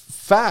not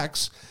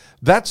facts.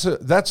 That's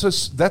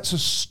a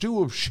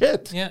stew of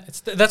shit. Yeah,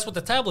 that's what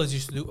the tabloids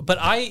used to do. But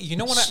I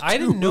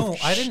didn't know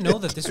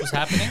that this was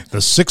happening.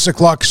 The 6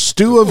 o'clock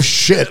stew of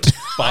shit.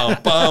 I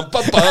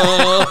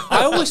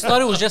always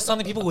thought it was just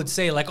something people would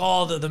say, like,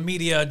 "Oh, the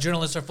media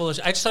journalists are foolish."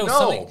 I just thought it was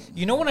something.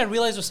 You know when I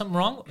realized there was something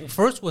wrong?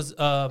 First was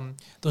there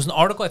was an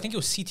article. I think it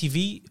was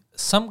CTV.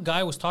 Some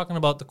guy was talking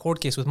about the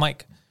court case with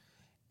Mike.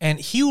 And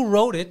he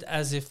wrote it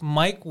as if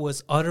Mike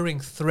was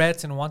uttering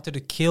threats and wanted to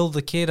kill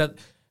the kid. I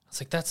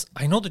was like,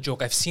 I know the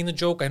joke. I've seen the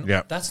joke.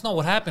 That's not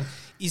what happened.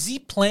 Is he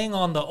playing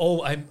on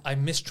I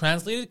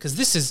mistranslated? Because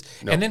this is...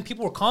 No. And then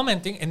people were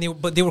commenting,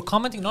 but they were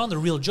commenting not on the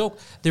real joke.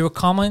 They were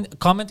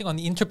commenting on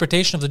the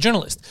interpretation of the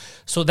journalist.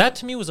 So that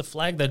to me was a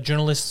flag that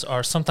journalists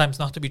are sometimes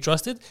not to be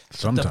trusted.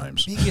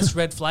 Sometimes. The biggest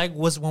red flag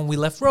was when we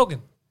left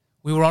Rogan.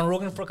 We were on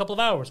Rogan for a couple of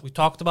hours. We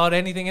talked about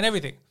anything and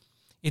everything.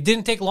 It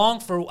didn't take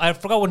long I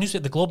forgot what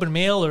newspaper, the Globe and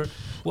Mail or a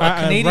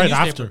Canadian right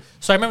newspaper. after.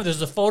 So I remember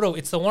there's a photo.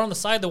 It's the one on the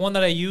side, the one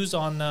that I use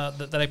on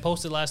that I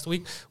posted last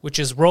week, which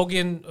is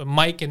Rogan,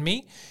 Mike, and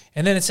me.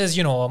 And then it says,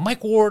 you know,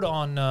 Mike Ward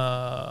on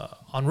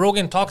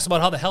Rogan talks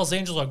about how the Hells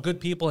Angels are good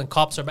people and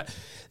cops are bad.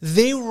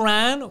 They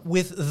ran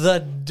with the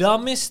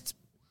dumbest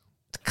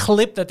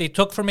clip that they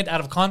took from it out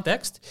of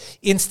context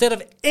instead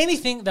of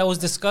anything that was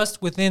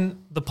discussed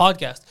within the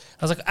podcast.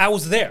 I was like, I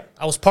was there.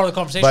 I was part of the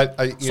conversation.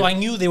 But I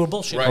knew they were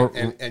bullshit.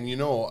 Right. And you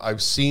know,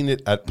 I've seen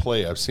it at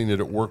play. I've seen it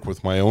at work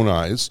with my own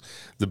eyes.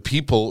 The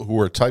people who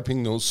are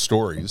typing those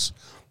stories,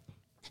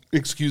 for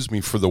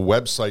the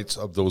websites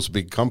of those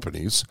big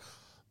companies,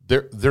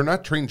 they're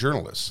not trained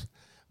journalists.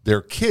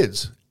 They're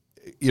kids,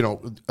 you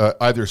know,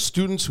 either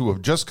students who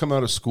have just come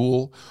out of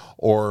school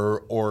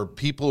or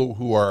people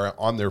who are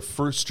on their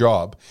first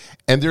job,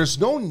 and there's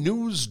no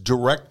news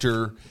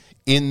director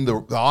in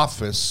the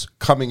office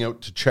coming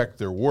out to check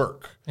their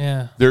work.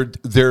 Yeah,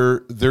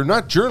 they're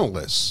not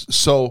journalists.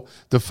 So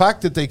the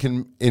fact that they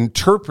can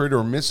interpret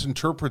or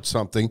misinterpret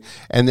something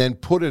and then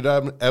put it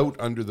out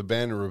under the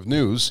banner of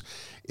news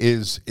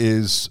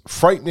is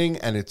frightening,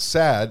 and it's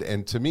sad.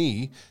 And to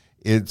me,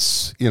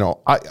 it's, you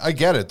know, I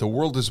get it. The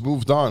world has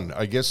moved on.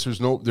 I guess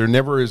there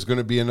never is going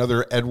to be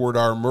another Edward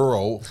R.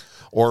 Murrow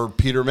or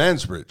Peter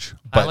Mansbridge.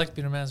 I like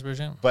Peter Mansbridge,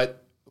 yeah.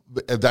 But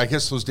I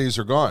guess those days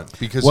are gone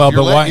because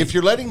if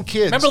you're letting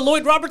kids, remember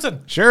Lloyd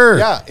Robertson? Sure,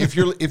 yeah. If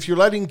you're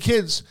letting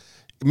kids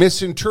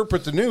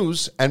misinterpret the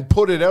news and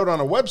put it out on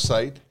a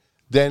website,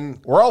 then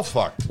we're all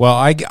fucked. Well,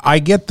 I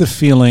get the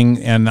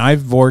feeling, and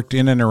I've worked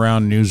in and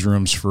around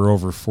newsrooms for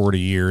over 40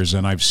 years,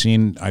 and I've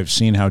seen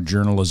how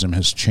journalism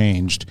has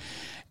changed.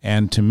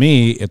 And to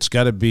me, it's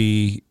got to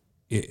be,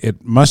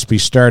 it must be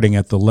starting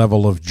at the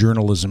level of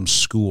journalism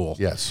school.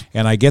 Yes.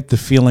 And I get the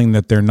feeling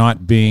that they're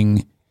not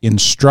being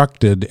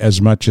instructed as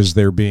much as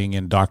they're being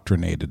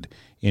indoctrinated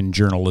in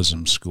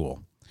journalism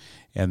school.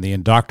 And the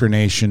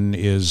indoctrination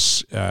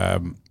is,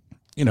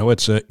 you know,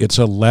 it's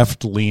a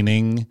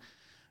left-leaning,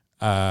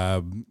 you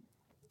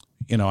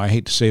know, I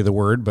hate to say the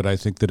word, but I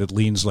think that it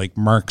leans like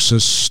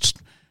Marxist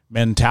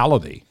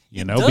mentality,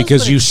 you know,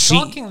 because you see.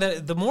 It's shocking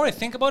that the more I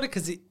think about it,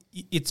 because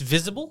it's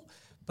visible,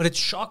 but it's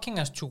shocking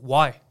as to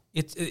why.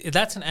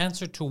 That's an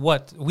answer to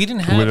what? We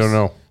didn't have. We don't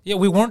know. Yeah,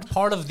 we weren't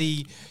part of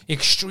the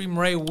extreme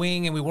right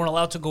wing, and we weren't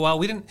allowed to go out.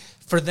 We didn't,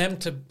 for them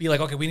to be like,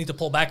 okay, we need to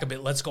pull back a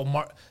bit. Let's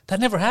go. That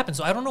never happened.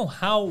 So I don't know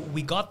how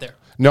we got there.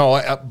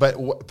 No,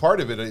 but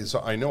part of it is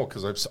I know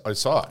because I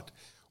saw it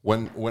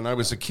when I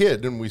was a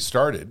kid and we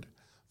started.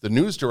 The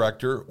news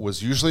director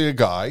was usually a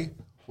guy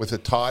with a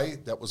tie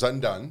that was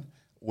undone,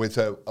 with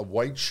a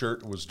white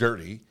shirt that was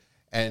dirty.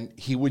 And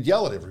he would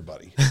yell at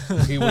everybody.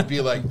 He would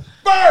be like,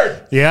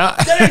 "Bird, yeah,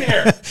 get in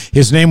here."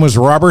 His name was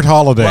Robert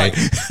Holiday.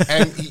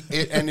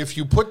 Right. And if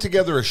you put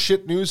together a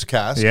shit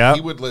newscast,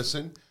 he would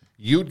listen.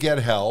 You'd get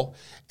hell.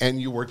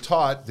 And you were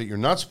taught that you're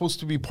not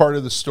supposed to be part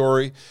of the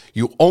story.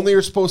 You only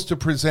are supposed to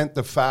present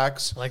the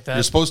facts. Like that.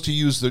 You're supposed to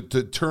use the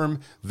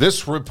term,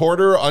 "this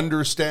reporter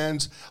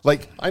understands."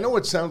 Like, I know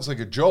it sounds like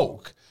a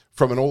joke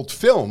from an old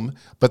film,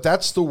 but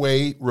that's the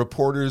way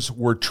reporters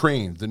were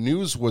trained. The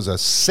news was a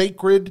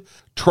sacred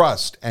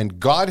trust, and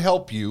God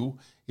help you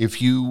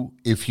if you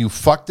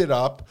fucked it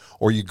up,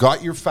 or you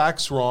got your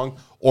facts wrong,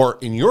 or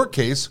in your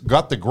case,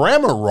 got the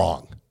grammar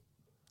wrong.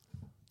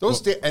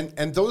 Those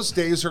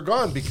days are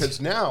gone,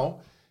 because now,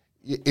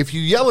 if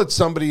you yell at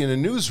somebody in a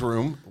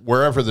newsroom,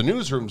 wherever the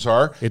newsrooms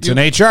are, it's an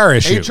HR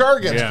issue. HR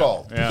gets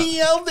called. Yeah. He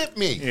yelled at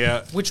me.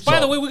 Yeah. Which, by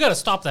the way, we got to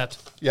stop that.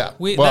 Yeah.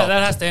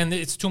 That has to end.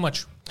 It's too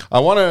much. I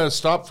want to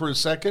stop for a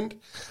second,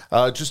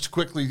 just to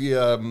quickly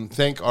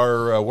thank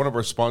our one of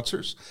our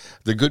sponsors,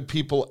 the good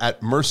people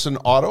at Merson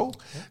Auto.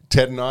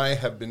 Ted and I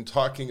have been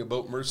talking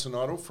about Merson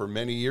Auto for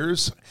many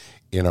years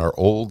in our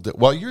old...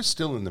 Well, you're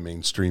still in the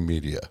mainstream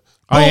media.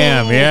 I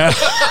am, yeah.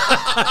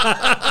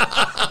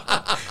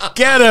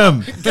 Get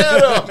him.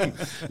 Get him.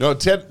 No,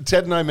 Ted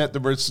and I met the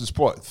Mersons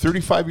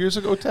 35 years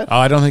ago, Ted? Oh,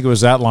 I don't think it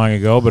was that long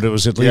ago, but it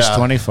was at least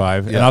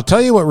 25. And I'll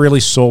tell you what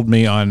really sold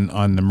me on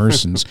the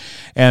Mersons.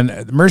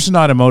 And Merson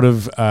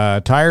Automotive,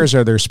 tires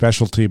are their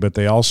specialty, but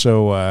they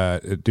also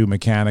do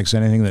mechanics,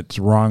 anything that's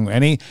wrong.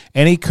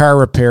 Any car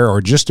repair,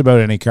 or just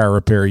about any car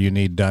repair you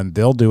need done,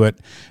 they'll do it.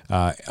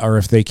 Or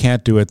if they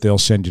can't do it, they'll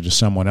send you to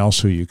someone else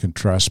who you can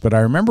trust. But I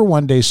remember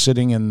one day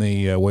sitting in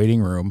the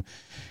waiting room,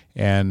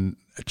 and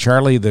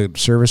Charlie, the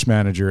service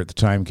manager at the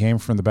time, came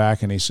from the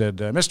back and he said,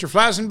 Mr.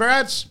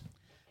 Flazenbratz?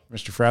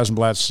 Mr.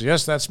 Flazenbratz,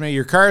 yes, that's me.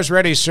 Your car's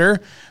ready, sir.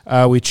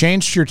 We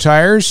changed your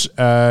tires,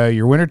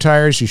 your winter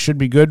tires. You should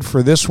be good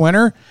for this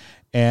winter.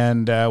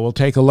 And we'll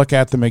take a look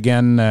at them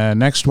again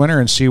next winter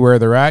and see where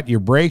they're at.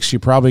 Your brakes, you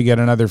probably get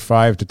another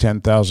 5,000 to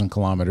 10,000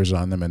 kilometers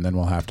on them, and then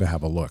we'll have to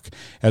have a look.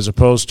 As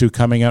opposed to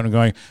coming out and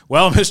going,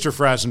 well, Mr.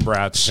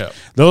 Flazenbratz,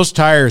 those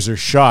tires are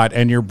shot,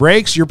 and your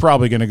brakes, you're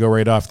probably going to go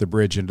right off the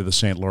bridge into the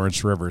St.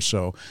 Lawrence River.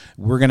 So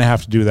we're going to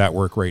have to do that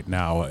work right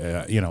now,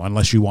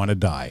 unless you want to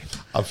die.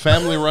 A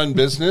family-run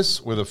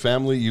business with a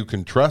family you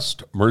can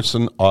trust,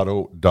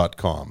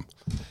 mersonauto.com.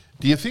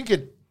 Do you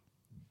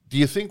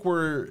think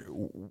we're...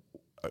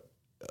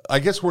 I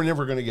guess we're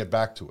never going to get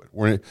back to it.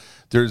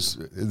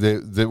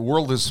 The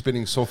world is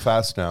spinning so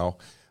fast now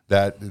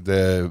that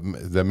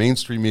the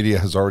mainstream media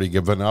has already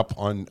given up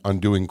on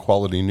doing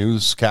quality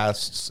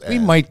newscasts. We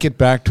might get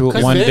back to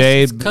it one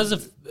day. It's because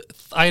of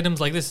items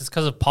like this. It's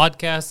because of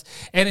podcasts.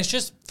 And it's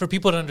just for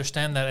people to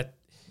understand that at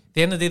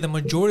the end of the day, the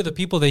majority of the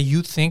people that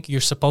you think you're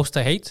supposed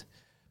to hate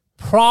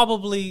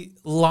probably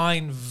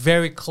line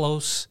very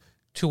close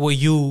to what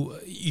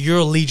your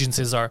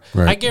allegiances are.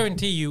 Right. I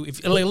guarantee you,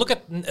 if look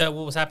at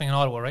what was happening in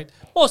Ottawa, right?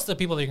 Most of the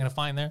people that you're going to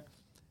find there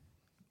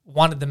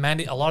wanted the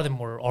mandate. A lot of them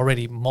were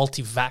already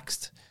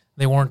multi-vaxxed.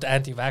 They weren't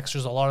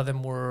anti-vaxxers. A lot of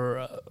them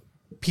were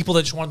people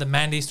that just wanted the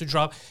mandates to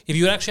drop. If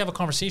you would actually have a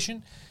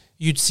conversation,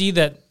 you'd see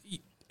that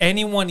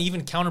anyone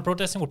even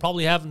counter-protesting would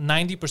probably have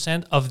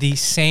 90% of the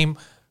same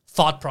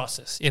thought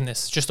process in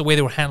this. Just the way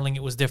they were handling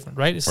it was different,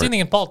 right? It's the same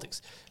thing in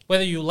politics.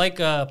 Whether you like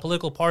a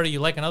political party, you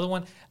like another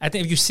one, I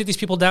think if you sit these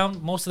people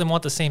down, most of them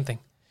want the same thing.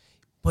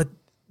 But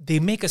they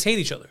make us hate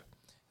each other.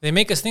 They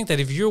make us think that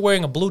if you're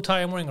wearing a blue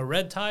tie, I'm wearing a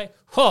red tie,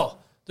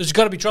 there's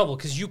got to be trouble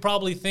because you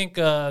probably think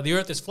the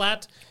earth is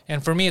flat,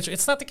 and for me,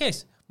 it's not the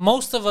case.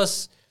 Most of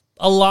us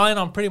align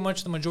on pretty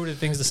much the majority of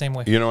things the same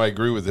way. I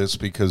agree with this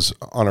because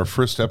on our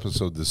first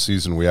episode this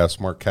season, we asked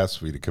Mark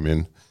Cassavy to come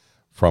in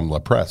from La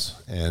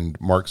Presse, and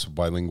Mark's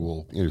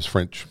bilingual, he's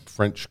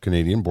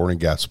French-Canadian, born in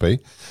Gaspé,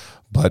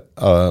 but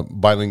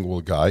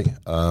bilingual guy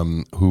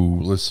who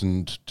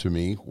listened to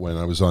me when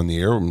I was on the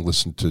air and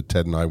listened to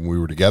Ted and I when we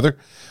were together.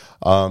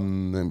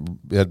 And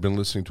had been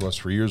listening to us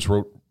for years,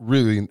 wrote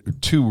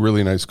two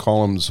really nice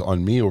columns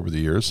on me over the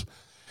years.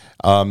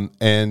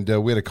 And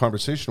we had a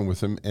conversation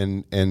with him,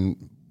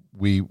 and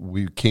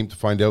we came to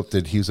find out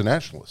that he's a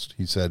nationalist.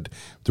 He said,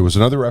 if there was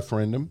another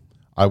referendum,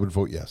 I would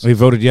vote yes. He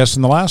voted yes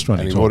in the last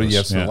one. And he voted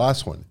yes in the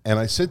last one. And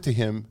I said to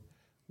him,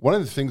 one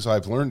of the things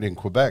I've learned in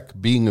Quebec,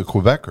 being a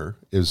Quebecer,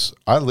 is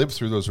I lived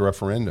through those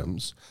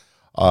referendums.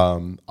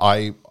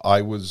 I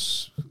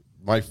was,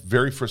 my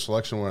very first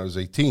election when I was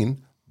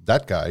 18,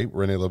 that guy,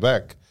 René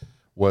Lévesque,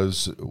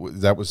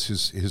 that was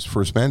his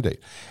first mandate.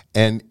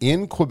 And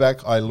in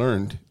Quebec, I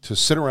learned to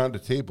sit around a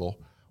table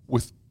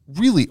with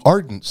really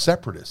ardent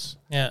separatists.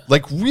 Yeah.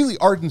 Like really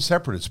ardent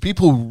separatists,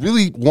 people who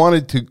really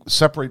wanted to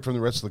separate from the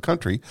rest of the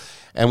country.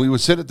 And we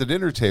would sit at the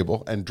dinner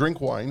table and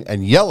drink wine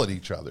and yell at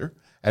each other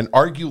and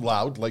argue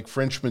loud like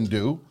Frenchmen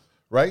do,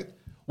 right?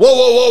 Whoa,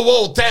 whoa, whoa,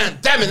 whoa, damn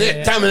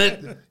it.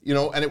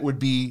 And it would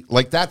be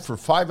like that for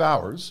 5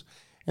 hours.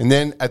 And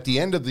then at the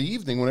end of the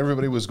evening, when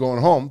everybody was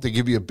going home, they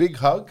give you a big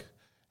hug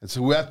and say,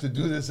 we have to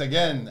do this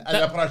again. À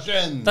la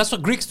prochaine. That's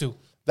what Greeks do.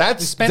 We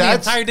spend the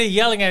entire day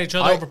yelling at each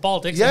other over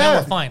politics, and then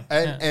we're fine.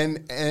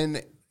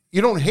 And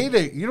you don't hate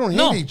it. You don't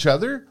hate each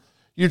other.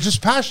 You're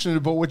just passionate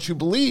about what you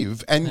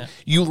believe, and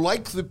you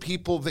like the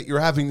people that you're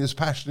having this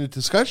passionate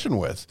discussion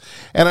with.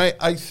 And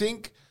I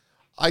think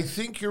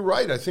you're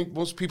right. I think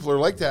most people are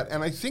like that,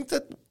 and I think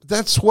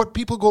that's what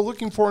people go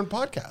looking for in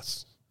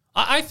podcasts.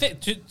 I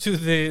think, to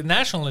the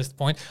nationalist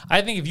point,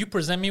 I think if you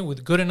present me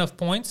with good enough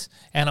points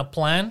and a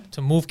plan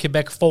to move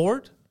Quebec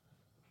forward,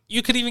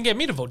 you could even get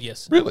me to vote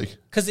yes. Really?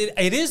 Because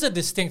it is a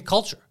distinct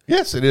culture.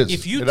 Yes, it is.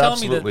 If you It tell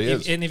me that, absolutely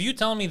is. if you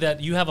tell me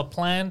that you have a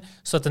plan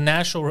so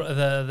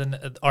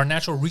that our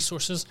natural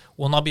resources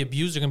will not be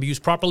abused, they're going to be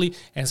used properly,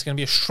 and it's going to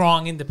be a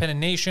strong, independent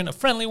nation, a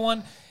friendly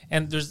one,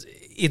 and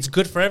it's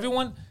good for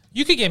everyone,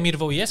 you could get me to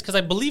vote yes because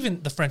I believe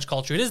in the French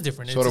culture. It is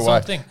different. So it's do its I.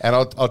 own thing. And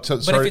I'll tell.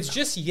 But Sorry. if it's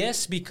just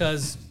yes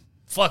because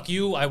fuck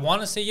you, I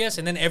want to say yes,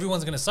 and then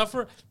everyone's going to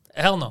suffer,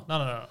 hell no.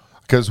 No.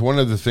 Because one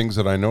of the things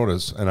that I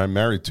notice, and I'm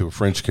married to a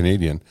French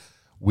Canadian,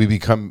 we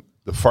become,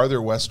 the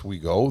farther west we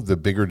go, the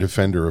bigger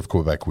defender of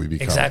Quebec we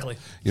become. Exactly.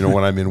 You know,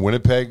 when I'm in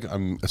Winnipeg,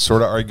 I'm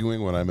sort of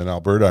arguing. When I'm in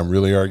Alberta, I'm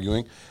really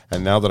arguing.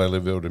 And now that I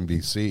live out in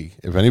BC,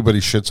 if anybody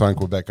shits on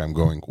Quebec, I'm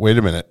going, wait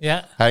a minute.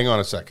 Yeah. Hang on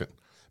a second.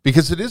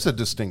 Because it is a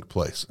distinct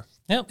place.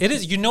 Yeah, it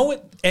is. You know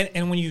it,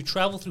 and when you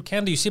travel through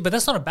Canada, you see. But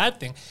that's not a bad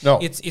thing. No,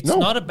 it's no.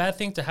 not a bad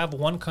thing to have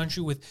one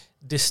country with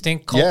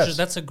distinct cultures. Yes.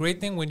 That's a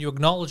great thing when you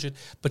acknowledge it.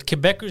 But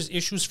Quebecers'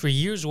 issues for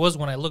years was,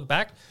 when I look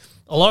back,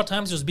 a lot of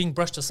times it was being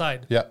brushed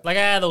aside. Yeah. Like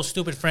those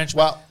stupid French.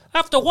 Well-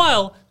 after a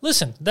while,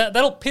 listen,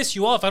 that'll piss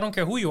you off. I don't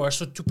care who you are.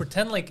 So to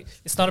pretend like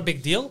it's not a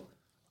big deal,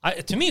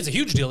 to me, it's a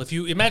huge deal. If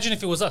you imagine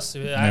if it was us,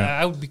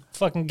 I would be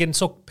fucking getting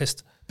so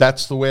pissed.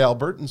 That's the way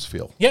Albertans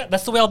feel. Yeah,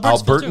 that's the way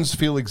Albertans feel too. Albertans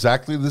feel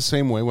exactly the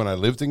same way. When I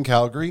lived in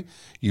Calgary,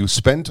 you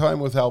spend time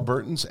with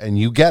Albertans and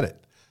you get it.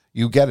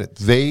 You get it.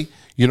 They,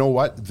 you know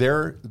what?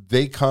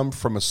 They come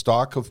from a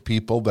stock of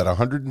people that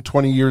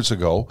 120 years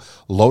ago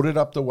loaded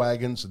up the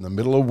wagons in the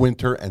middle of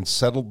winter and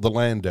settled the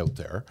land out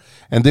there.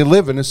 And they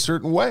live in a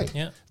certain way.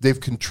 Yeah. They've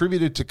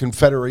contributed to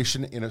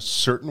Confederation in a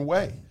certain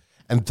way.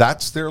 And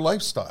that's their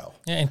lifestyle.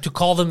 Yeah, and to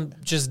call them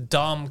just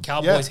dumb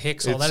cowboys,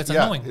 hicks, all that, it's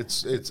annoying.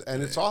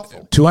 It's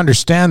awful. To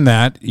understand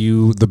that,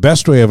 the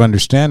best way of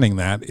understanding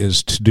that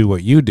is to do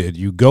what you did.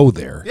 You go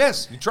there.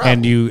 Yes, you travel.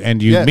 And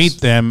you Yes. meet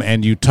them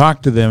and you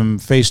talk to them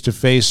face to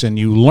face and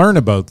you learn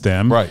about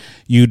them. Right.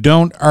 You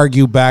don't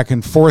argue back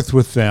and forth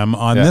with them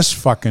on Yeah. this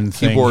fucking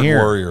thing Keyboard here.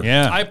 warrior.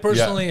 Yeah. I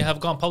personally have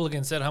gone public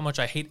and said how much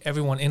I hate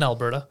everyone in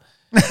Alberta.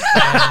 And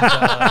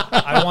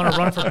I want to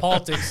run for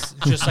politics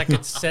just so I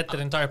could set that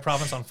entire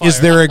province on fire. Is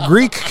there a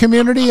Greek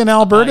community in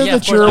Alberta yeah,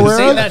 that you're I'm aware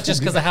saying of? that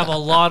just because I have a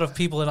lot of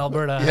people in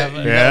Alberta. I have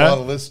You got a lot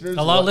of listeners.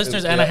 a lot of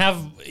listeners, and I have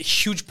a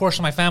huge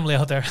portion of my family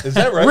out there. Is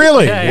that right?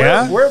 Really?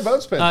 Yeah.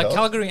 Whereabouts, Pentel?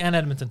 Calgary and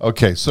Edmonton.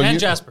 Okay, so And you,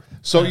 Jasper.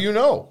 So you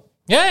know.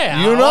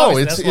 Yeah, You know,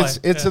 always, it's that's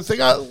why. it's a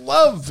thing. I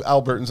love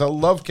Albertans. I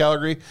love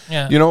Calgary.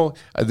 Yeah. You know,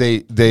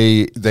 they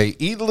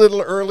eat a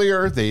little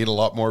earlier. They eat a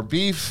lot more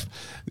beef.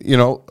 You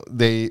know,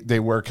 they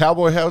wear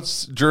cowboy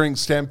hats during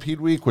Stampede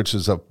Week, which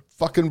is a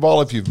fucking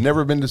ball. If you've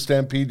never been to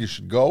Stampede, you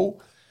should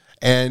go.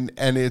 And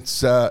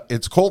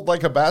it's cold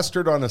like a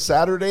bastard on a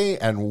Saturday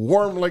and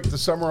warm like the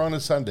summer on a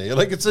Sunday.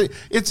 Like it's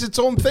its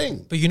own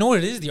thing. But you know what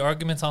it is? The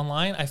arguments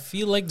online. I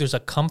feel like there's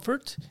a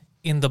comfort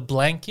in the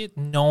blanket,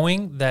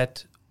 knowing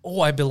that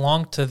I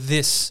belong to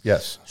this.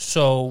 Yes.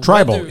 So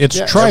Tribal. whether- It's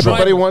tribal.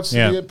 Everybody wants to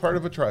Yeah. be a part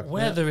of a tribe.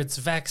 Whether it's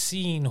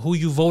vaccine, who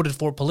you voted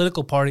for,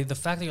 political party, the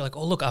fact that you're like,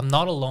 oh, look, I'm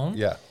not alone.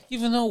 Yeah.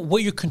 Even though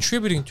what you're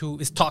contributing to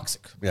is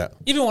toxic. Yeah.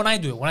 Even when I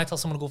do it, when I tell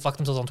someone to go fuck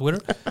themselves on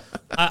Twitter,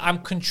 I'm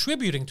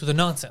contributing to the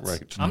nonsense.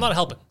 Right. I'm not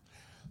helping.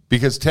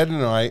 Because Ted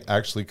and I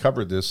actually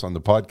covered this on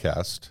the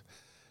podcast.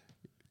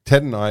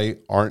 Ted and I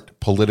aren't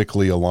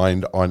politically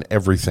aligned on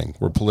everything.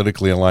 We're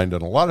politically aligned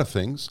on a lot of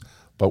things,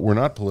 but we're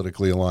not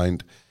politically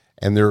aligned.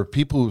 And there are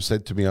people who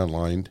said to me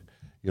online,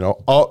 you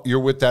know, oh, you're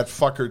with that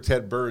fucker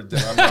Ted Bird,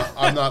 then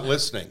I'm not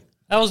listening.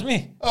 That was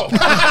me.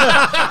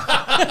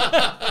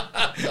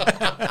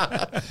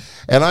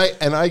 And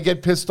I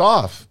get pissed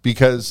off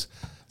because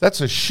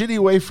that's a shitty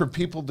way for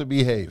people to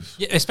behave.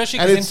 Yeah, especially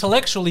And because it's-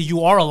 intellectually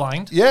you are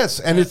aligned. Yes,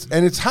 and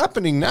it's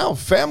happening now.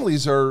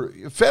 Families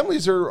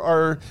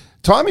are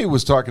Tommy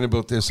was talking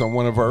about this on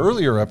one of our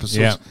earlier episodes.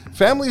 Yeah.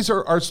 Families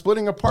are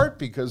splitting apart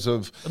because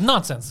of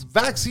Nonsense.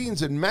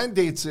 vaccines and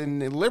mandates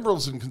and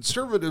liberals and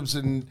conservatives,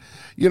 and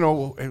you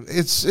know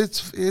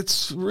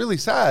it's really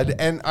sad.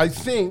 And I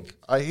think,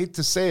 I hate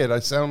to say it, I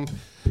sound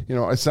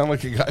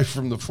like a guy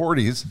from the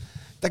 40s.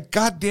 The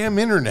goddamn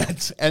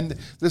internet and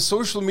the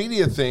social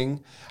media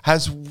thing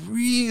has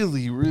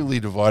really, really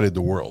divided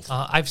the world.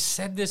 I've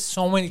said this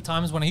so many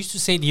times. When I used to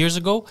say it years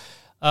ago,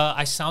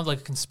 I sound like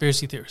a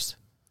conspiracy theorist.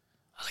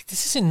 I'm like,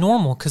 this isn't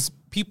normal because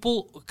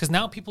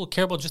now people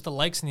care about just the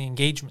likes and the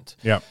engagement.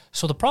 Yeah.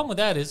 So the problem with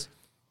that is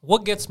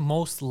what gets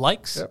most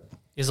likes Yep.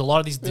 is a lot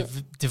of these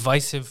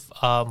divisive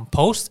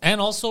posts,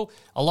 and also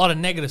a lot of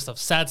negative stuff,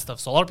 sad stuff.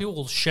 So a lot of people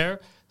will share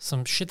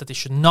some shit that they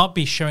should not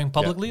be sharing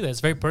publicly,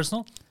 that's very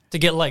personal, to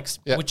get likes,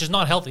 Yeah. which is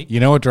not healthy. You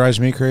know what drives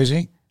me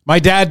crazy? My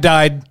dad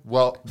died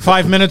Well,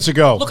 5 minutes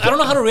ago. Look, I don't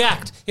know how to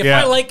react. If Yeah.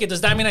 I like it,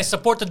 does that mean I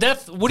support the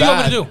death? What do you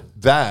want me to do?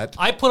 That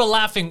I put a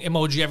laughing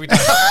emoji every time.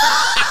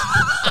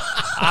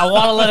 I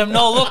want to let him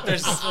know, look,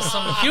 there's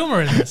some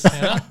humor in this.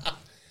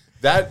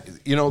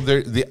 You know?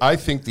 I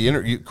think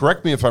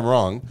correct me if I'm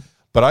wrong,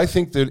 but I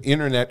think the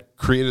internet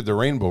created the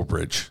Rainbow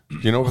Bridge. Do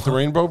you know about the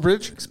Rainbow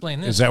Bridge?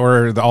 Explain this. Is that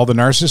where all the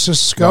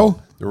narcissists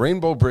go? The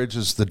Rainbow Bridge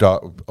is the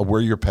dog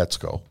where your pets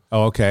go.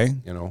 Oh, okay.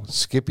 You know,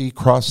 Skippy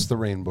crossed the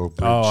Rainbow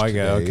Bridge. Oh, I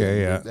get it. today.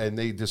 Okay, yeah. And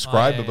they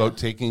describe about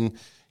taking,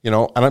 you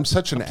know, and I'm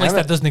such an place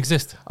that doesn't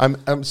exist.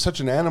 I'm such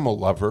an animal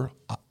lover.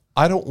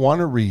 I don't want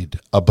to read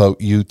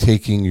about you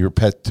taking your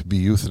pet to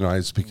be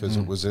euthanized because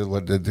it was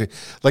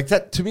like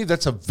that. To me,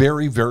 that's a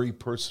very, very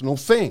personal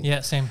thing. Yeah,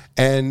 same.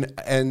 And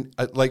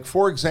like,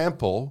 for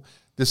example,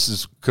 this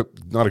is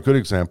not a good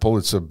example.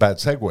 It's a bad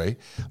segue.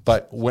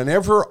 But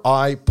whenever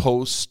I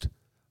post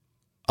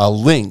a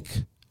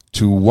link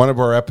to one of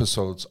our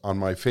episodes on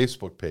my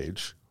Facebook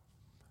page,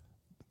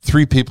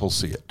 3 people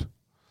see it.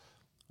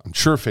 I'm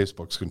sure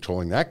Facebook's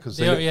controlling that because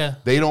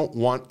they don't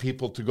want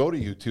people to go to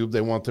YouTube.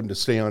 They want them to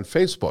stay on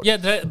Facebook.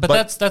 Yeah,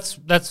 but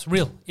that's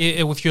real.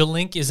 If your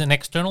link is an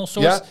external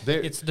source,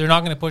 they're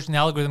not going to push in the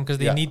algorithm because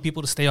they need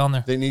people to stay on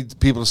there. They need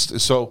people to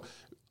so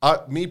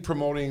me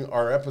promoting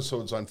our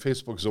episodes on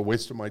Facebook is a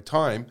waste of my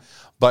time.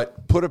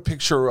 But put a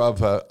picture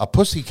of a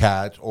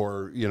pussycat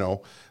or, you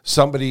know,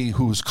 somebody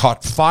who's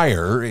caught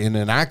fire in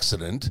an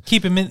accident.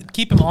 Keep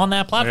him on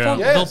that platform.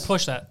 Yeah. They'll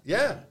push that.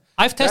 Yeah,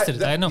 I've tested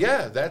it. I know.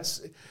 Yeah,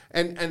 that's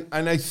and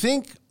I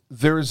think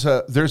there's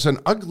an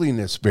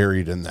ugliness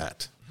buried in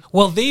that.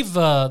 Well,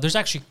 there's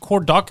actually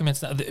court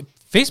documents now.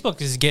 Facebook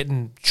is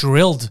getting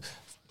drilled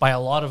by a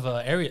lot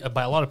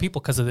of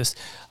people because of this.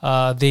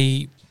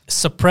 They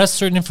suppress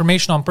certain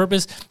information on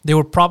purpose. They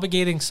were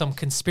propagating some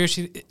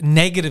conspiracy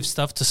negative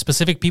stuff to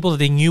specific people that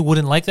they knew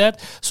wouldn't like that.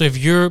 So if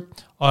you're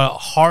a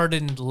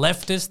hardened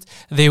leftist,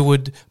 they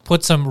would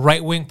put some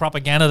right-wing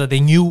propaganda that they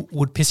knew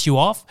would piss you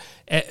off,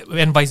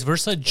 and vice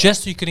versa,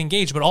 just so you could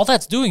engage. But all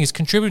that's doing is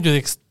contributing to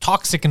this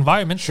toxic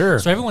environment. Sure.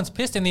 So everyone's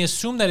pissed, and they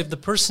assume that if the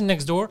person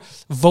next door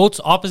votes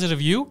opposite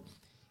of you,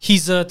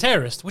 he's a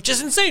terrorist, which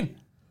is insane.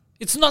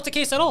 It's not the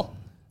case at all.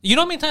 You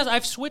know how many times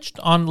I've switched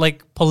on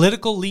like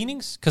political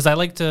leanings because I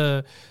like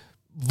to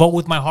vote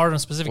with my heart on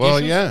specific issues?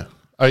 Well, yeah.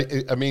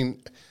 I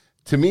mean,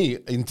 to me,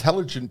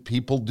 intelligent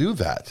people do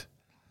that.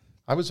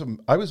 I was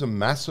a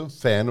massive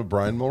fan of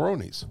Brian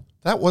Mulroney's.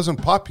 That wasn't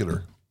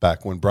popular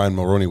back when Brian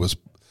Mulroney was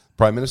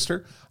prime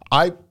minister.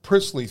 I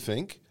personally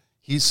think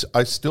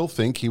I still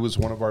think he was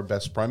one of our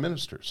best prime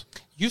ministers.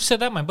 You've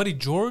said that. My buddy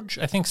George,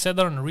 I think, said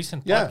that on a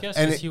recent podcast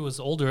because he was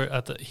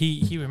older.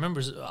 He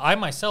remembers.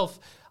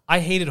 I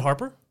hated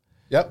Harper.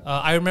 Yep.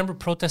 I remember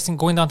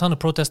going downtown to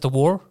protest the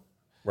war.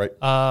 Right.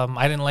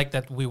 I didn't like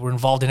that we were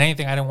involved in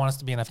anything. I didn't want us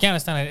to be in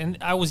Afghanistan. And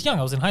I was young.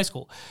 I was in high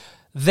school.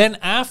 Then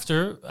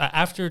after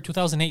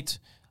 2008,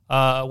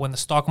 when the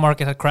stock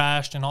market had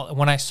crashed and all,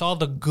 when I saw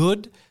the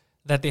good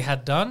that they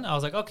had done, I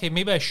was like, okay,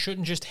 maybe I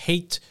shouldn't just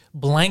hate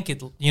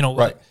blanket, you know.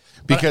 Right.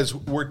 Because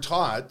we're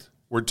taught,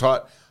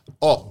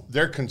 oh,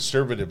 they're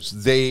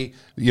conservatives. They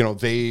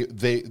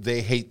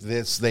hate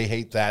this, they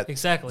hate that.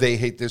 Exactly. They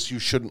hate this, you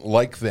shouldn't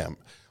like them.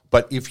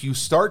 But if you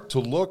start to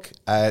look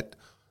at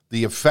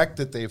the effect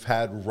that they've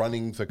had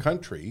running the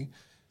country,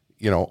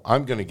 you know,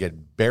 I'm going to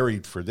get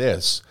buried for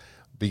this.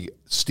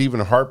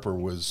 Stephen Harper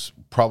was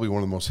probably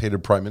one of the most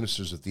hated prime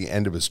ministers at the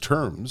end of his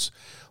terms.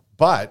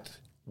 But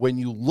when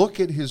you look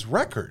at his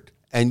record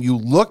and you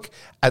look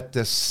at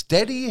the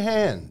steady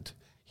hand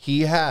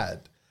he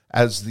had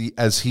as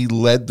he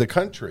led the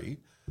country,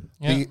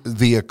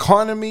 the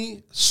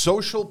economy,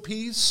 social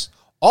peace,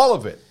 all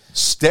of it,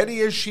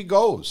 steady as she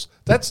goes.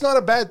 That's not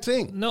a bad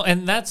thing. No,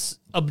 and that's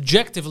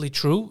objectively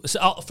true.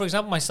 So for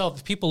example, myself,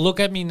 if people look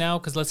at me now,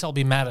 because let's say I'll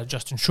be mad at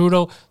Justin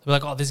Trudeau, they'll be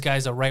like, oh, this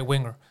guy's a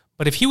right-winger.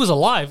 But if he was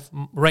alive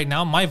right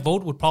now, my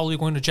vote would probably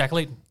go into Jack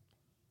Layton.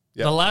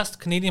 Yep. The last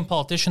Canadian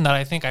politician that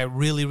I think I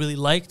really, really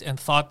liked and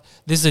thought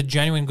this is a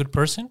genuine good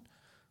person.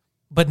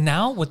 But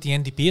now what the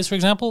NDP is, for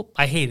example,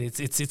 I hate it.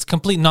 It's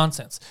complete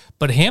nonsense.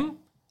 But him,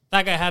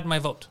 that guy had my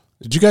vote.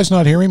 Did you guys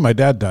not hear me? My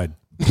dad died.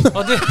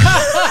 But you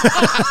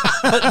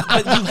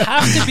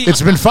have to be...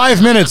 It's been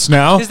 5 minutes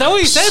now. Is that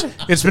what you said?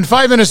 It's been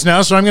 5 minutes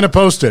now, so I'm going to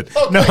post it.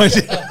 Oh, no,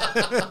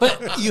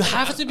 but you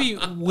have to be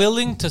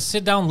willing to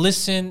sit down,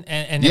 listen,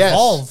 and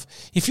evolve.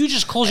 If you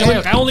just close your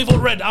mind, like, I only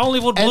vote red, I only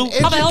vote blue,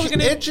 how the hell are you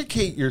going to...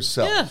 Educate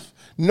yourself. Yeah.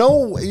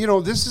 No, you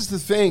know, this is the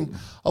thing.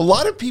 A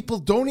lot of people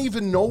don't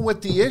even know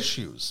what the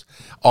issues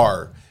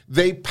are.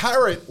 They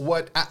parrot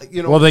what,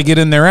 you know... Well, they get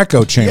in their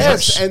echo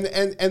chambers.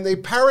 Yes, and they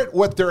parrot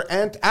what their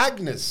Aunt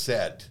Agnes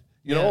said.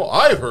 You know,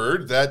 I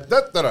heard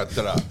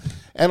that,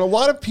 And a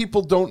lot of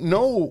people don't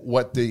know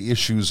what the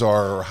issues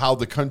are or how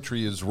the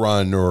country is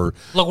run or...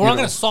 Look, we're not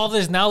going to solve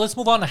this now. Let's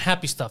move on to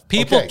happy stuff.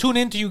 People tune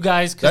into you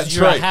guys because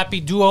you're a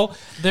happy duo.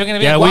 They're going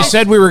to be like, we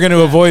said we were going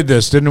to avoid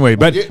this, didn't we?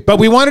 But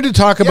we wanted to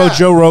talk about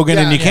Joe Rogan,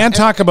 and you can't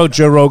talk about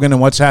Joe Rogan and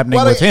what's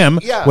happening with him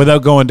without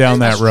going down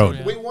that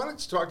road. We wanted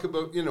to talk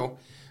about, you know,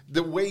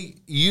 the way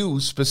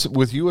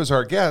with you as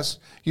our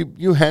guest, you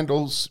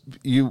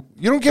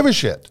don't give a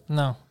shit.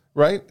 No.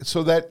 Right?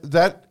 So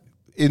that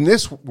in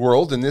this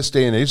world, in this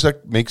day and age,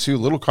 that makes you a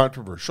little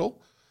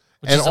controversial.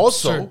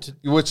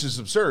 Which is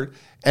absurd,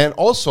 and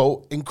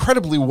also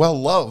incredibly well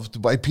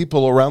loved by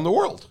people around the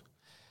world.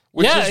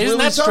 Isn't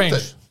that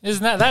strange?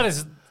 Isn't that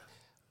is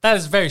That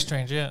is very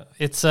strange. Yeah,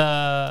 it's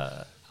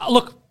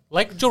look,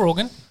 like Joe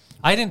Rogan,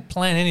 I didn't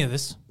plan any of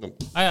this.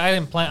 I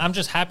didn't plan. I'm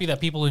just happy that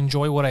people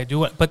enjoy what I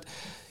do. But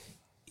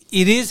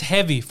it is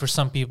heavy for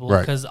some people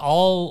because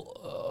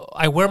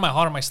I wear my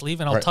heart on my sleeve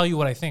and I'll tell you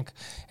what I think.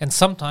 And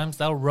sometimes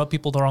that'll rub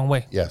people the wrong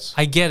way. Yes.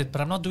 I get it, but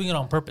I'm not doing it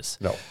on purpose.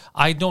 No.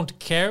 I don't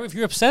care if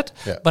you're upset,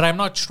 but I'm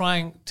not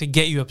trying to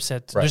get you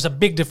upset. There's a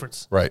big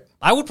difference. Right.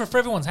 I would prefer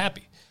everyone's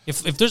happy.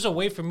 If there's a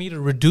way for me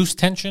to reduce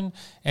tension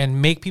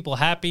and make people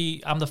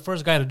happy, I'm the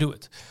first guy to do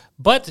it.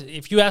 But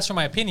if you ask for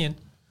my opinion,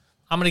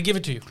 I'm going to give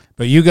it to you.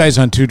 But you guys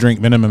on 2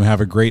 Drink Minimum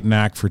have a great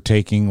knack for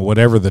taking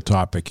whatever the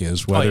topic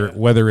is,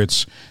 whether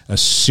it's a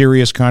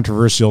serious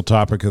controversial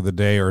topic of the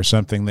day or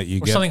something that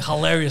you get something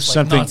hilarious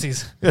like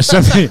Nazis.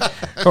 Something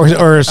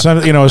or some,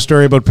 a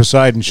story about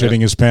Poseidon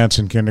shitting his pants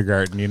in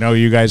kindergarten.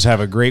 You guys have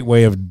a great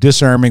way of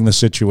disarming the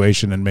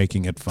situation and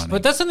making it funny.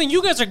 But that's something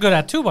you guys are good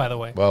at too, by the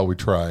way. Well, we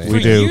try. For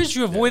years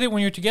you avoid it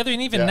when you're together,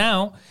 and even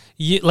now,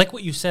 like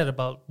what you said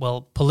about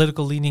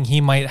political leaning, he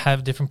might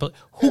have different.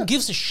 Who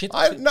gives a shit?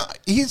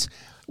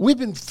 We've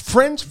been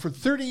friends for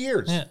 30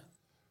 years. Yeah.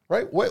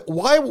 Right?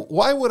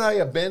 Why would I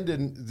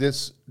abandon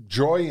this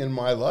joy in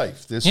my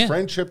life, this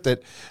friendship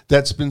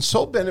that's been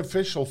so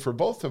beneficial for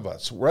both of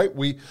us, right?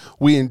 We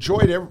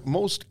enjoyed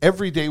most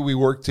every day we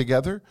worked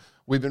together.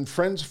 We've been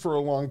friends for a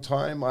long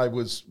time. I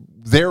was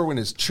there when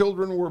his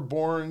children were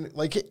born.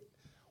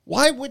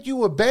 Why would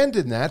you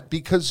abandon that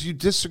because you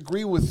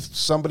disagree with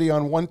somebody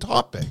on one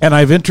topic? And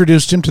I've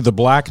introduced him to the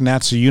black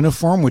Nazi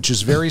uniform, which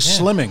is very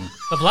slimming.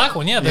 The black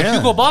one, the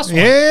Hugo Boss one.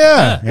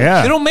 Yeah.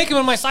 They don't make them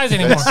in my size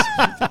anymore.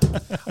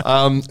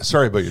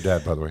 Sorry about your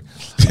dad, by the way.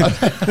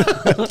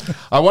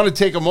 I want to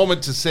take a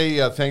moment to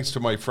say thanks to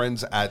my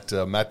friends at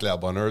Matelas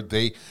Bonheur.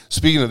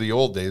 Speaking of the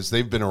old days,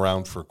 they've been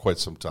around for quite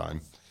some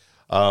time.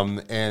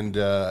 And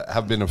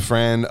have been a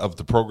fan of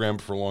the program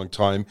for a long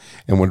time.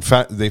 And when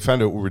they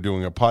found out we were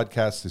doing a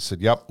podcast, they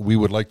said, yep, we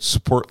would like to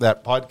support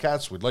that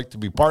podcast. We'd like to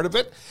be part of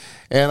it.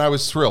 And I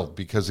was thrilled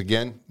because,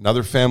 again,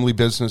 another family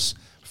business,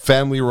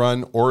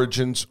 family-run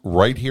origins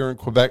right here in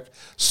Quebec,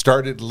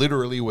 started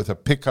literally with a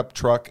pickup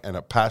truck and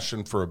a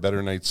passion for a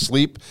better night's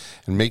sleep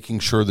and making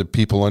sure that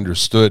people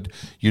understood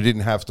you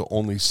didn't have to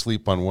only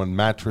sleep on one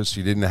mattress.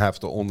 You didn't have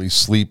to only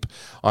sleep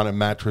on a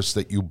mattress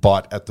that you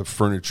bought at the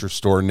furniture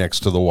store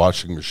next to the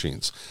washing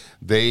machines.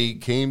 They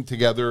came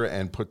together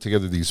and put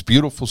together these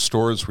beautiful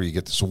stores where you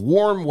get this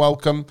warm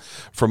welcome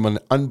from an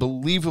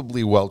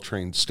unbelievably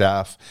well-trained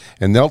staff,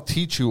 and they'll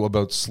teach you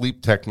about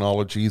sleep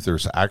technology.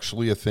 There's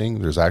actually a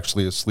thing. There's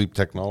actually a sleep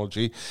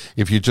technology.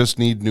 If you just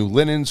need new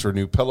linens or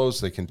new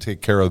pillows, they can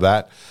take care of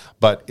that.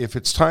 But if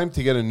it's time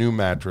to get a new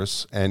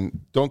mattress,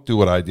 and don't do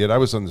what I did. I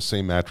was on the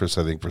same mattress,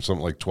 I think, for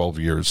something like 12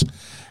 years.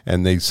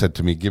 And they said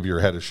to me, give your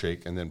head a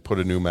shake and then put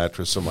a new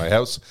mattress in my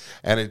house.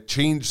 And it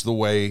changed the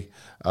way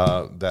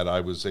that I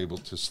was able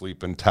to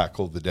sleep and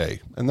tackle the day.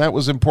 And that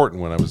was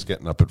important when I was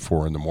getting up at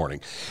 4 a.m.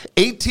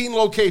 18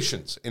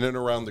 locations in and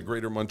around the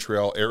greater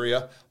Montreal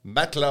area.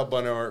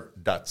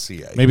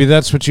 MatelasBonheur.ca. Maybe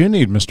that's what you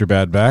need, Mr.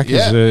 Badback,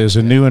 is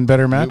a new and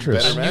better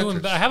mattress.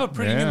 I have a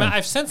pretty new mattress.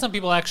 I've sent some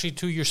people actually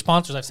to your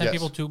sponsors. I've sent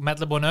people to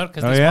Matelas Bonheur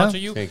because they sponsor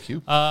you. Thank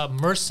you.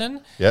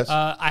 Merson. Yes.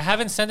 I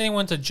haven't sent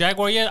anyone to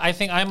Jaguar yet. I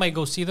think I might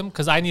go see them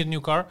because I need a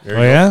new car.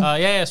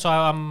 Yeah? So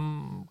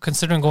I'm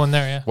considering going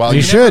there, Well,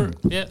 you should.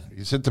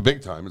 He's hit the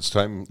big time. It's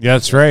time. Yeah,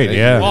 that's right.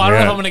 Yeah. Well, I don't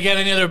know if I'm going to get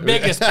any other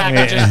biggest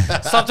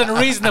packages. Something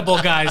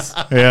reasonable, guys.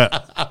 Yeah.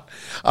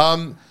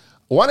 I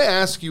want to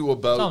ask you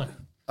about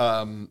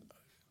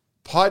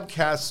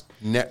podcast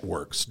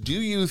networks. Do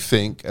you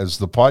think, as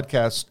the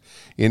podcast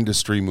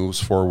industry moves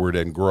forward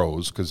and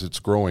grows, because it's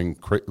growing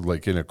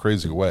in a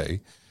crazy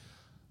way,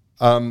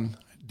 do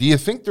you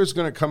think there's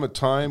going to come a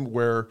time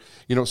where,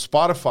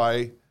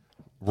 Spotify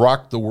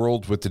rocked the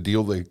world with the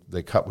deal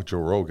they cut with Joe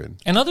Rogan?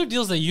 And other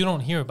deals that you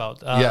don't hear about.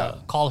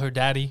 Call Her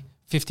Daddy,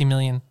 $50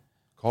 million.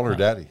 Call Her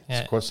Daddy.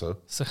 Yeah. So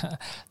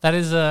that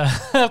is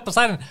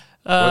Poseidon.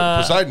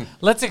 Poseidon.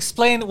 Let's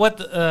explain what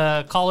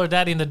Call Her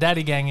Daddy and the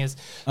Daddy Gang is.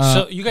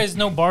 So you guys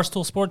know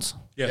Barstool Sports?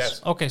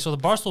 Yes. Okay, so the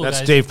Barstool That's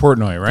guys, Dave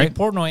Portnoy, right? Dave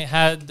Portnoy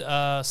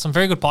had some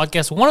very good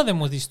podcasts. One of them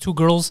was these 2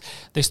 girls.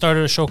 They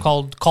started a show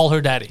called Call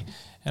Her Daddy.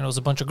 And it was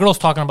a bunch of girls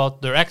talking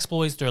about their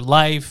exploits, their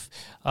life.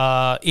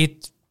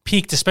 It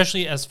peaked,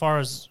 especially as far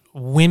as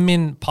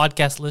women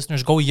podcast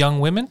listeners go, young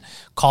women,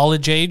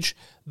 college age.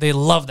 They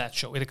love that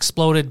show. It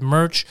exploded,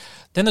 merch.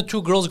 Then the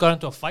 2 girls got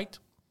into a fight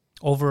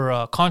over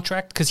a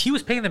contract because he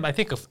was paying them, I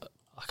think, a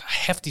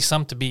hefty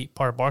sum to be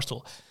part of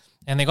Barstool.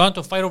 And they got into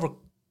a fight over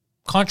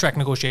contract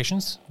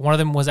negotiations. One of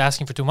them was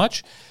asking for too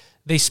much.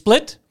 They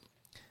split.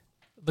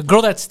 The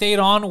girl that stayed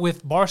on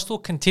with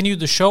Barstool continued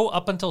the show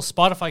up until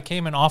Spotify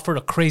came and offered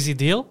a crazy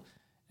deal.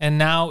 And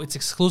now it's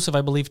exclusive,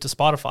 I believe, to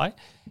Spotify.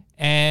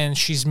 And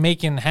she's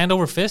making hand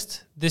over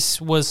fist.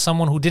 This was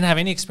someone who didn't have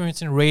any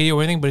experience in radio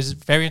or anything, but is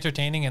very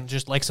entertaining and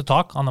just likes to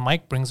talk on the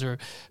mic, brings her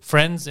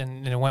friends,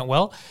 and it went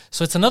well.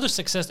 So it's another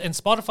success. And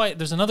Spotify,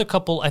 there's another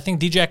couple, I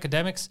think DJ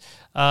Academics,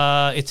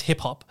 it's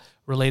hip-hop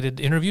related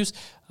interviews.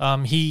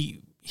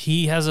 He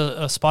He has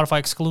a Spotify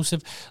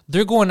exclusive.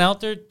 They're going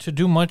out there to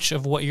do much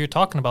of what you're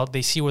talking about.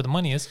 They see where the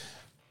money is.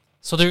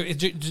 So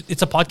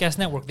it's a podcast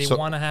network. They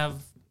want to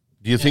have...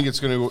 Do you think it's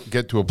going to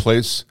get to a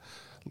place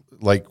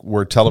like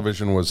where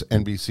television was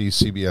NBC,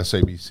 CBS,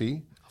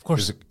 ABC? Of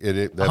course.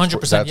 That's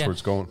 100%. That's where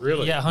it's going?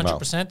 Really? Yeah,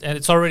 100%. And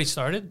it's already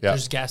started. Yeah.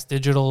 There's Gas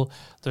Digital.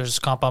 There's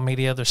Compound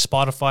Media. There's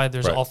Spotify.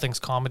 There's Right. All Things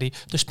Comedy.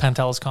 There's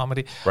Pantelis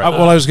Comedy. Right.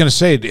 Well, I was going to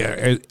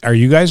say, are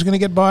you guys going to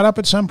get bought up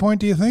at some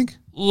point, do you think?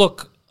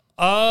 Look,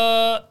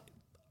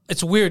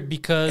 it's weird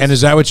because... And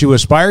is that what you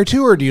aspire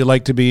to, or do you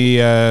like to be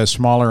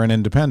smaller and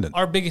independent?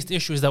 our biggest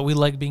issue is that we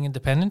like being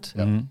independent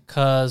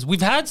because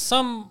we've had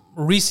some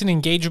recent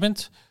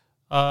engagement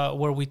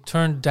where we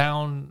turned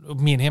down,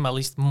 me and him at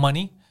least,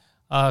 money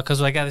because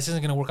we're like, this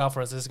isn't going to work out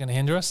for us. This is going to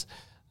hinder us.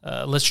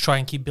 Let's try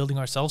and keep building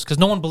ourselves because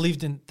no one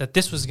believed in that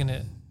this was going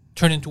to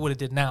turn into what it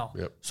did now.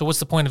 Yep. So what's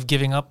the point of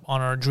giving up on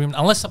our dream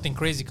unless something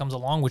crazy comes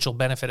along, which will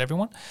benefit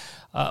everyone?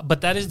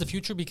 But that is the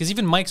future because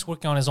even Mike's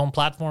working on his own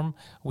platform.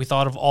 We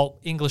thought of all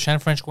English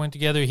and French going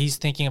together. He's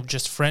thinking of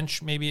just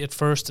French maybe at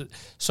first.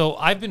 So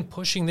I've been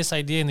pushing this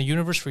idea in the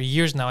universe for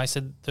years now. I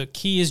said the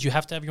key is you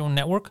have to have your own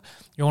network,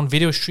 your own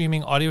video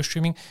streaming, audio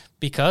streaming,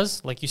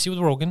 because like you see with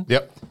Rogan,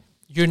 Yep.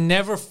 you're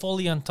never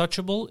fully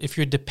untouchable if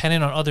you're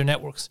dependent on other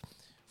networks.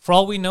 For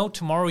all we know,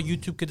 tomorrow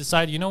YouTube could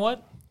decide, you know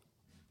what?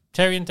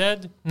 Terry and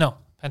Ted? No.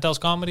 Pantelis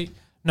Comedy?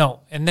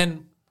 No. And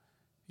then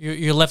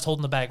you're left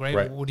holding the bag, right?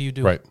 Right. What do you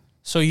do? Right.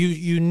 So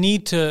you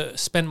need to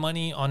spend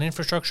money on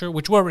infrastructure,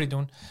 which we're already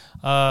doing,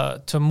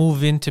 to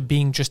move into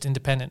being just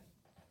independent.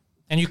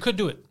 And you could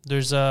do it.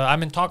 There's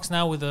I'm in talks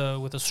now with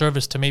a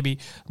service to maybe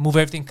move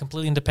everything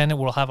completely independent.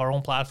 We'll have our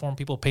own platform.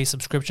 People pay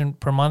subscription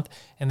per month,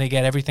 and they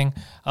get everything,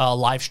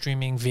 live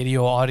streaming,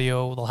 video,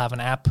 audio. They'll have an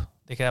app.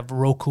 They can have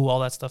Roku, all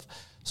that stuff.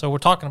 So we're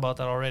talking about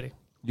that already.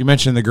 You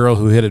mentioned the girl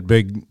who hit it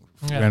big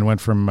Yeah. and went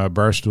from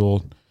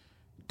Barstool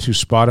to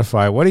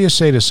Spotify. What do you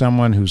say to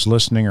someone who's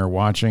listening or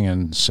watching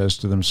and says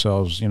to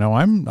themselves,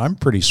 I'm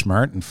pretty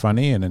smart and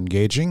funny and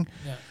engaging.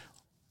 Yeah.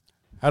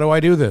 How do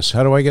I do this?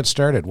 How do I get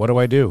started? What do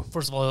I do?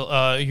 First of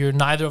all, you're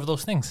neither of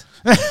those things.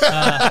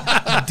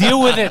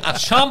 Deal with it,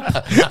 chump.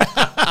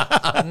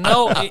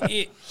 No,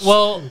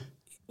 well,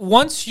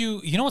 once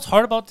you know what's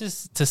hard about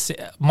this? To say,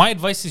 my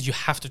advice is you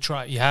have to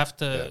try. You have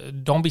to,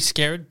 don't be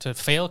scared to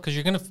fail because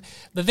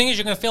the thing is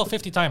you're going to fail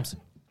 50 times.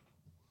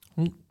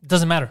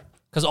 Doesn't matter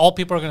because all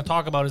people are going to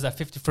talk about is that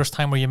 51st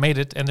time where you made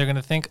it, and they're going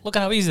to think, look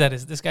at how easy that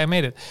is. This guy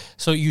made it.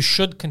 So you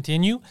should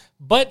continue,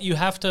 but you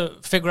have to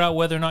figure out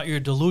whether or not you're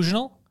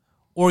delusional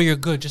or you're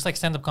good, just like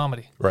stand-up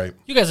comedy. Right.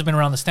 You guys have been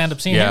around the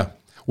stand-up scene. Yeah. Here.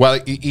 Well,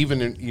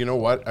 even in, you know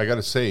what? I got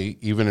to say,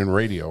 even in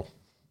radio,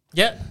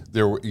 Yeah.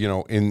 there were,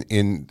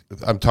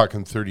 I'm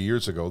talking 30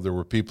 years ago, there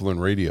were people in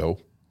radio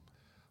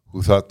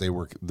who thought they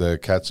were the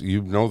Cats,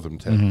 you know them,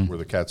 Ted, were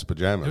the Cats'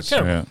 pajamas. They're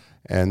terrible. Yeah.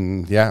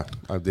 And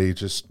they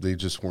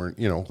just weren't,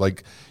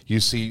 like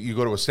you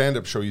go to a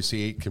stand-up show, you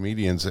see 8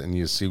 comedians and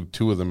you see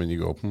 2 of them and you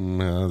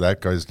go, that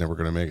guy's never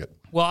going to make it.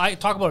 Well, I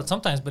talk about it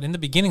sometimes, but in the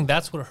beginning,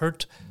 that's what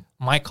hurt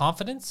my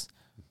confidence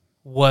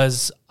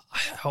was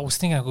I was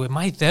thinking, I go, am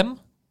I them?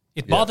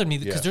 It bothered me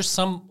because there's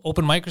some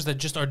open micers that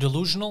just are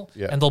delusional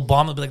and they'll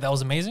bomb and be like, that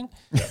was amazing.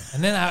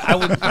 And then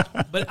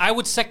I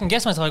would second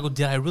guess myself. I go,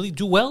 did I really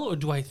do well or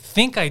do I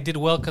think I did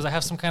well because I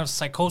have some kind of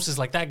psychosis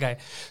like that guy?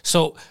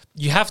 So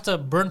you have to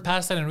burn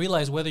past that and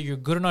realize whether you're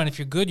good or not. And if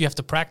you're good, you have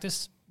to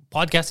practice.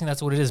 Podcasting,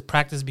 that's what it is.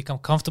 Practice, become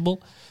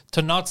comfortable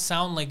to not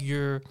sound like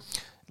you're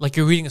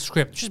reading a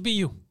script. Just be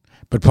you.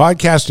 But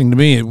podcasting to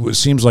me,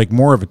 seems like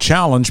more of a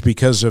challenge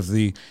because of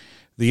the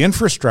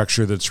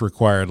infrastructure that's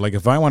required. Like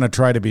if I want to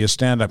try to be a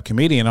stand-up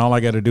comedian, all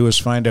I got to do is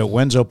find out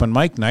when's open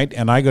mic night,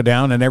 and I go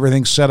down and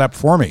everything's set up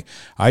for me.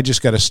 I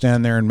just got to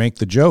stand there and make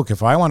the joke.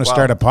 If I want to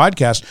start a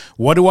podcast,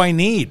 what do I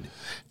need?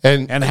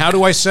 And how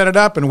do I set it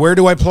up, and where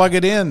do I plug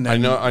it in?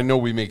 I know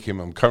we make him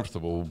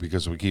uncomfortable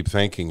because we keep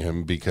thanking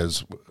him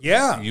because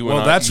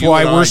that's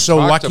why we're so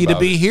lucky to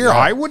be here. Yeah.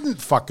 I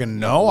wouldn't fucking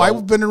know.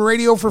 I've been in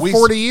radio for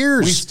 40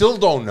 years. We still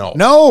don't know.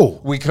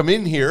 No. We come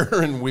in here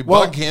and we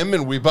bug him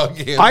and we bug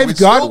him.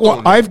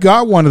 I've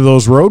got one of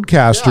those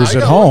Roadcasters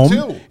at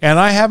home, and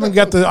I haven't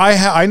got the.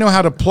 I know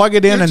how to plug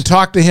it in and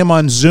talk to him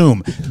on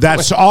Zoom.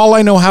 That's all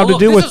I know how to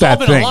do with that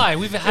thing. This has all been a lie.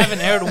 We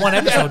haven't aired one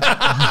episode.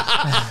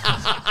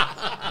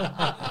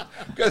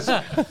 Because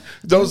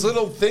those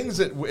little things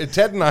that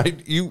Ted and I,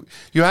 you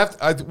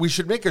have. We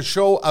should make a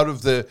show out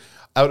of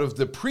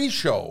the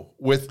pre-show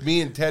with me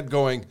and Ted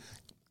going.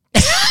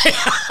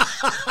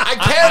 I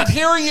can't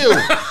hear you.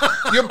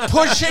 You're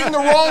pushing the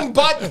wrong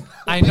button.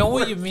 I know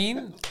what you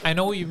mean.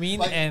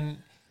 And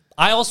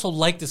I also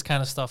like this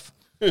kind of stuff.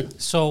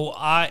 So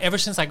ever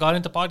since I got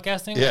into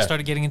podcasting, I Yeah.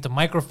 started getting into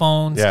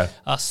microphones, Yeah.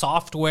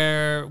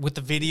 software with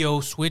the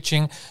video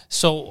switching.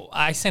 So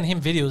I send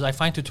him videos. I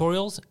find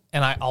tutorials,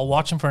 and I'll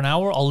watch him for an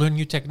hour. I'll learn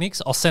new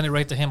techniques. I'll send it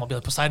right to him. I'll be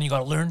like, Poseidon, you got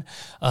to learn.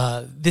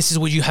 This is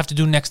what you have to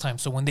do next time.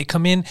 So when they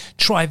come in,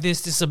 try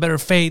this. This is a better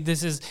fade.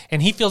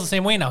 And he feels the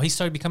same way now. He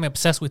started becoming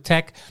obsessed with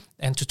tech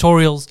and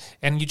tutorials,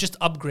 and you just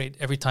upgrade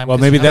every time. Well,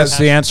 'cause maybe you have that's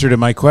a the answer to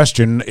my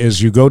question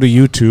is you go to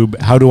YouTube,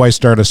 how do I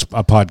start a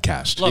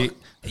podcast? Look,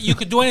 you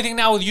could do anything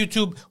now with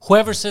YouTube.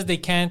 Whoever says they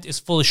can't is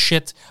full of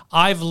shit.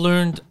 I've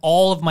learned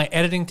all of my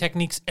editing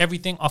techniques,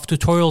 everything off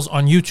tutorials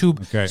on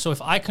YouTube. Okay. So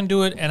if I can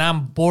do it and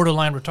I'm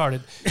borderline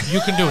retarded, you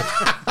can do it.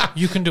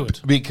 You can do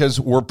it. Because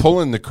we're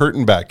pulling the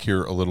curtain back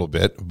here a little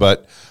bit,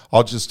 but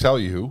I'll just tell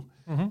you,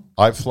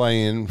 I fly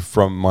in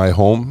from my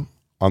home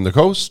on the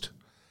coast,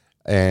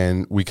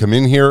 and we come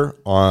in here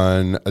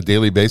on a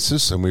daily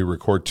basis, and we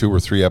record 2 or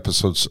 3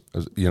 episodes,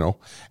 and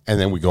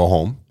then we go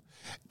home.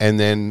 And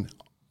then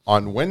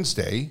on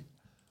Wednesday,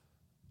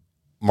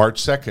 March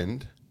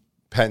 2nd,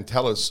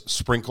 Pantelis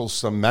sprinkles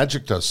some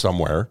magic dust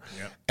somewhere,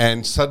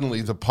 and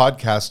suddenly the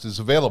podcast is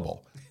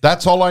available.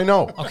 That's all I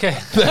know. Okay.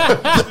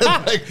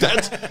 Like,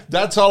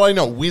 that's all I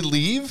know. We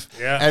leave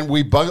and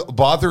we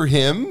bother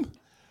him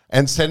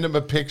and send him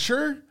a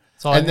picture,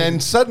 all I and then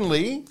need.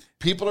 suddenly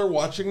people are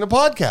watching the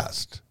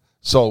podcast.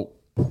 So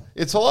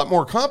it's a lot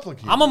more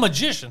complicated. I'm a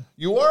magician.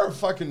 You are a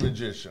fucking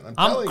magician. I'm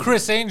I'm telling you.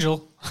 Chris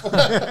Angel of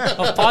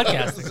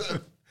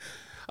podcasting.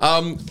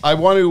 I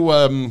want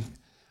to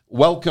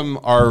welcome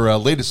our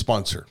latest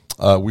sponsor.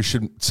 We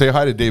should say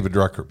hi to David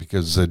Drucker,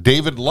 because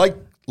David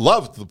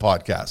loved the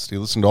podcast. He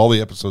listened to all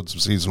the episodes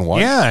of season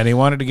 1. Yeah, and he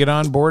wanted to get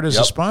on board as a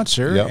Yep.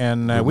 sponsor, Yep.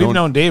 and we've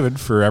known David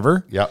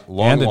forever. Yeah,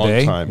 long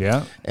day. time.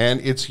 Yeah, and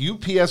it's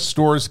UPS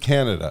Stores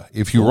Canada.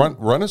 If you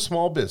run a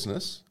small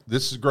business,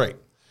 this is great.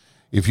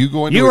 If you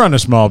go into you run a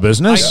small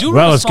business. I do run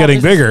Well, a it's small getting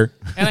business, bigger.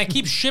 And I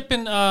keep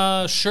shipping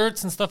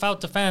shirts and stuff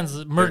out to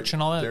fans, merch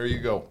and all that. There you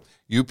go.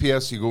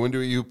 UPS, you go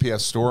into a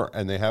UPS store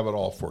and they have it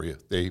all for you.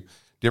 They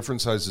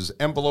different sizes,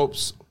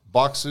 envelopes,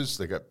 boxes,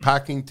 they got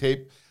packing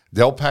tape.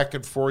 They'll pack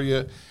it for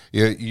you.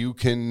 You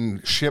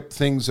can ship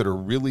things that are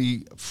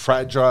really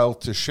fragile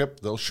to ship.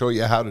 They'll show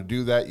you how to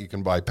do that. You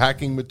can buy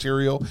packing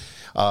material.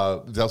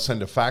 They'll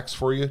send a fax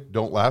for you.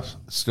 Don't laugh.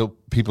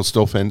 People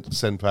still send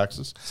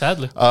faxes.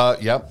 Sadly.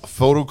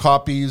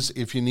 Photocopies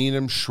if you need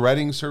them.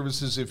 Shredding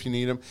services if you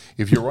need them.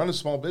 If you run a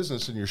small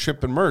business and you're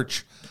shipping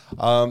merch,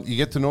 you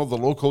get to know the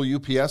local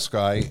UPS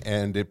guy,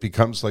 and it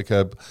becomes like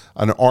an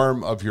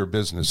arm of your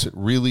business. It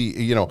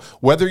really,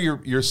 whether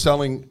you're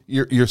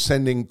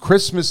sending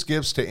Christmas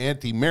gifts to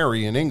Auntie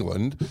Mary in England,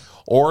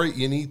 or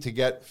you need to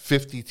get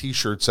 50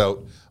 T-shirts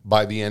out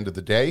by the end of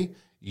the day,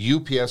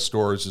 UPS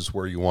stores is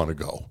where you want to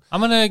go.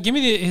 I'm going to give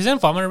me his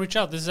info. I'm going to reach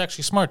out. This is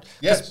actually smart. 'Cause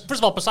Yes. First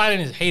of all, Poseidon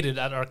is hated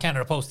at our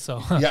Canada Post,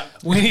 so Yeah.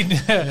 we need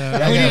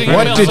to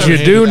What did you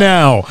do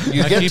now?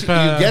 You get, keep, you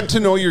get to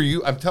know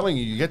I'm telling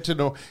you, you get to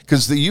know,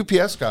 because the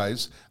UPS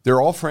guys, they're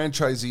all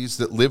franchisees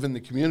that live in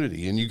the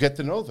community, and you get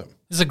to know them.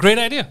 This is a great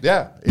idea.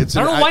 Yeah. I don't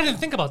know why I didn't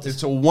think about this.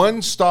 It's a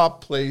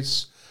one-stop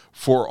place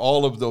for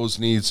all of those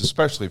needs,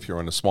 especially if you're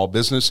in a small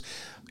business.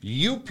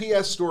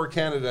 UPS Store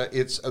Canada,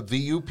 it's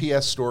the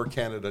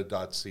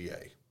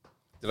upsstorecanada.ca.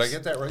 Did I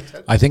get that right,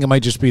 Ted? I think it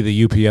might just be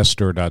the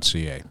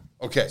upsstore.ca.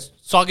 Okay.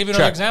 So I'll give you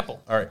another Check.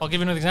 example. All right. I'll give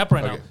you another example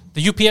right Okay. now.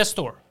 The UPS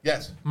store,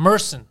 Yes.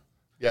 Merson,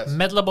 Yes.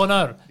 Medla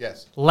Bonheur,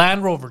 Yes.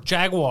 Land Rover,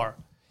 Jaguar.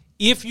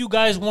 If you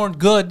guys weren't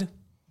good,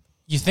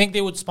 you think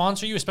they would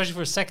sponsor you, especially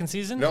for a second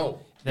season? No,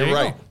 There you're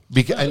you right.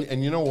 go.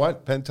 And you know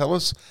what,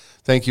 Pantelis?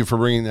 Thank you for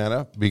bringing that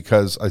up,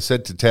 because I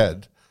said to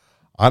Ted,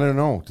 I don't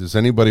know, does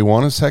anybody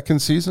want a second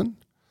season?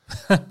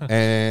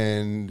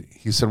 And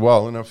he said,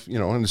 well, enough,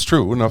 and it's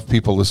true, enough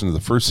people listen to the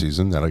first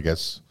season that I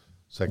guess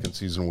second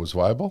season was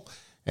viable.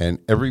 And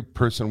every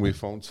person we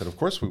phoned said, of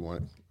course we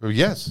want it. Well,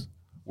 yes,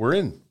 we're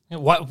in.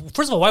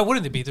 First of all, why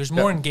wouldn't it be? There's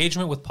more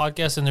engagement with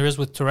podcasts than there is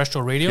with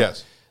terrestrial radio.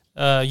 Yes.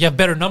 You have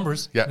better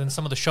numbers Yeah. than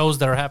some of the shows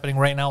that are happening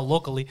right now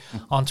locally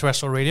on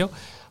terrestrial radio.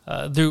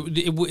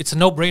 It's a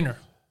no-brainer.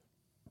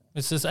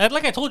 It's just,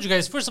 like I told you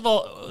guys, first of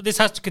all, this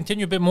has to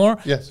continue a bit more.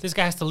 Yes. This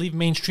guy has to leave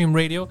mainstream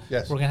radio.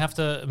 Yes. We're going to have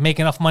to make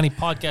enough money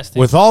podcasting.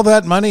 With all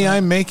that money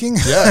I'm making,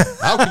 Yeah.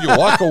 How could you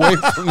walk away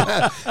from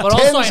that? But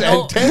also I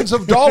know- Tens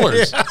of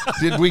dollars.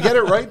 Did we get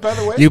it right, by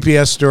the way?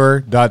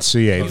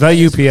 upsstore.ca. The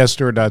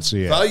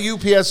upsstore.ca. The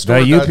UPS store.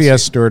 The But his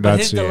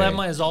upsstore.ca.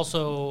 dilemma is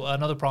also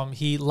another problem.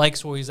 He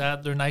likes where he's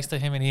at. They're nice to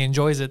him, and he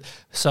enjoys it.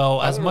 So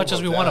as don't know much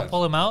as we about want to that.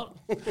 pull him out,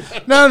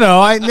 No,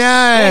 he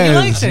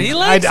likes it. He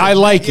likes I it.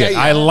 like it.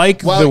 I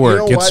like Well, the you work.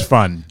 know It's what?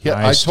 fun. Yeah,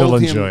 I still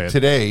told enjoy him it.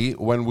 today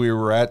when we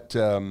were at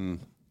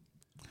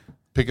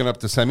picking up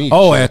the semi.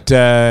 Oh, at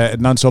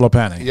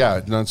Nonsolopani.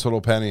 Yeah,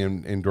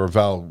 Nonsolopani in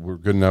Dorval were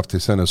good enough to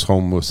send us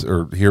home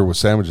here with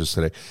sandwiches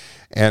today.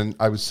 And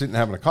I was sitting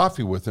having a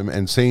coffee with him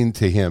and saying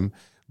to him,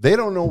 they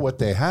don't know what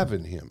they have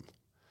in him.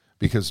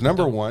 Because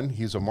number one,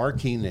 he's a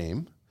marquee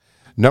name.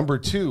 Number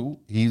two,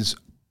 he's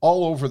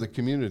all over the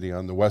community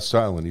on the West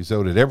Island. He's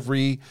out at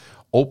every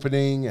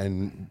opening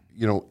and,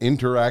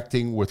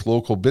 interacting with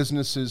local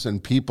businesses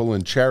and people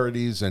and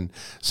charities and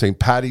St.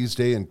 Paddy's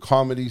Day and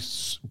comedy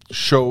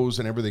shows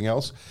and everything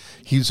else.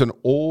 He's an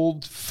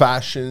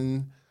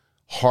old-fashioned,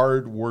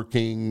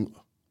 hard-working,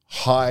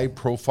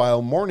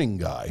 high-profile morning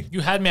guy. You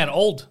had me at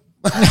old.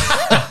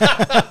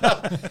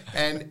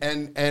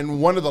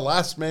 and one of the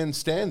last men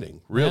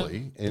standing,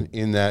 really,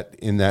 in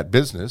that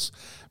business,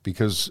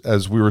 because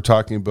as we were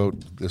talking about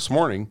this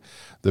morning,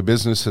 the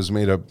business has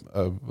made a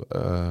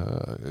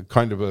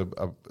kind of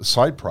a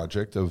side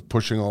project of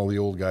pushing all the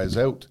old guys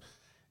out,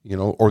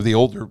 or the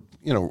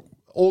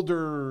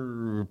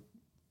older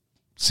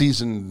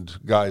seasoned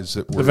guys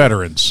that were The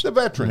veterans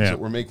that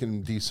were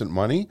making decent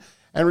money,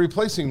 and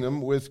replacing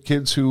them with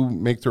kids who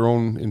make their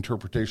own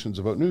interpretations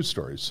about news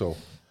stories. So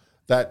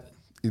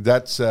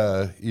that's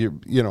I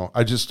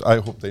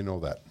hope they know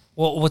that.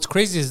 Well, what's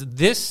crazy is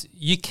this.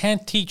 You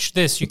can't teach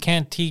this. You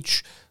can't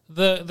teach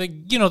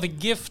the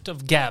gift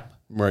of gab.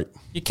 Right.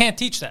 You can't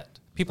teach that.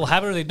 People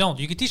have it or they don't.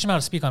 You can teach them how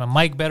to speak on a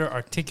mic better,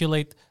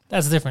 articulate.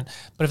 That's different.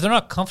 But if they're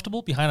not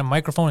comfortable behind a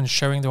microphone and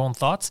sharing their own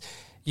thoughts,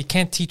 you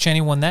can't teach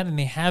anyone that, and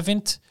they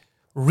haven't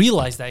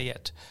realized that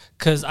yet.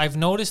 Because I've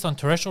noticed on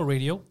terrestrial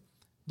radio,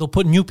 they'll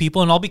put new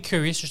people, and I'll be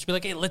curious just to be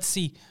like, hey, let's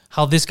see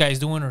how this guy's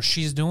doing or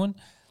she's doing.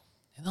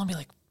 And they'll be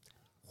like,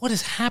 what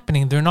is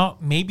happening?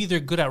 Maybe they're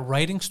good at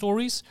writing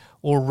stories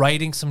or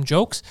writing some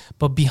jokes,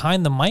 but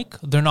behind the mic,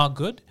 they're not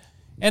good.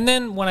 And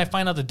then when I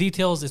find out the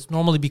details, it's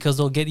normally because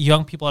they'll get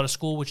young people out of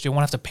school, which they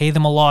won't have to pay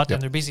them a lot,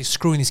 and they're basically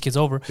screwing these kids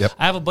over. Yep.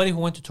 I have a buddy who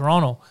went to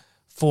Toronto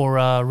for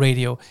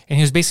radio, and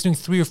he was basically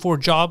doing 3 or 4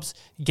 jobs,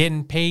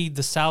 getting paid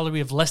the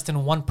salary of less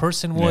than one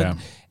person would,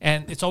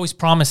 and it's always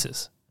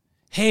promises.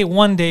 Hey,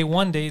 one day,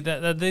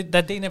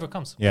 that day never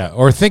comes. Yeah,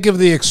 or think of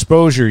the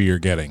exposure you're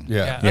getting.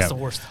 Yeah, that's the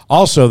worst.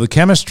 Also, the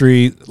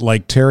chemistry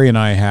like Terry and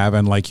I have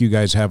and like you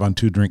guys have on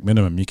 2 Drink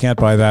Minimum, you can't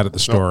buy that at the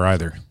store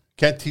either.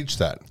 Can't teach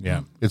that.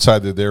 Yeah. It's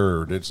either there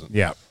or it isn't.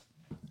 Yeah.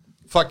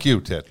 Fuck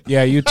you, Ted.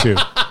 Yeah, you too.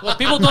 Well,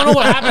 people don't know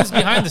what happens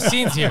behind the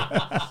scenes here.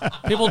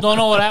 People don't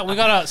know we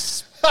gotta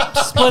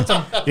split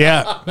them.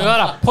 Yeah. We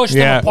gotta push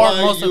them apart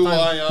most of the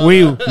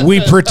time.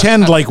 We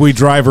pretend like we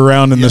drive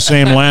around in the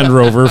same Land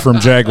Rover from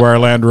Jaguar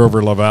Land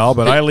Rover Laval,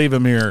 but I leave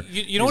him here.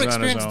 You know what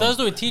experience does,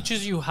 though? It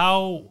teaches you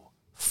how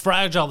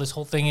fragile this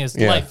whole thing is,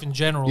 Yeah. life in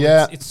general.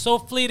 Yeah. It's so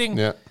fleeting.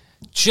 Yeah.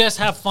 Just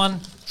have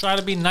fun. Try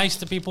to be nice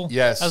to people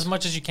Yes. as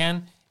much as you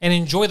can, and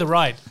enjoy the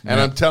ride. And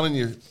I'm telling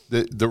you,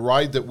 the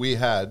ride that we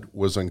had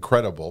was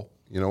incredible,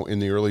 in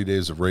the early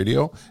days of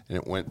radio, and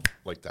it went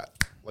like that.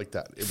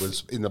 It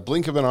was in the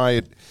blink of an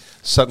eye.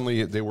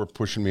 Suddenly, they were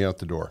pushing me out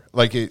the door.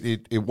 Like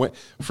it went,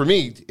 for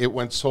me, it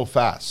went so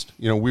fast.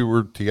 We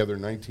were together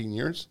 19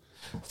 years.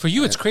 For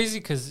you, it's crazy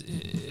because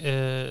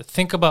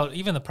think about,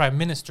 even the Prime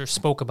Minister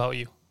spoke about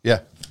you.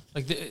 Yeah.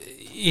 Like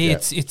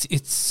it's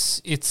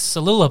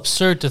a little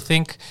absurd to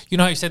think. You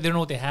know how you said they don't know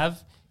what they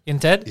have in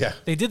TED? Yeah.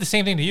 They did the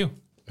same thing to you.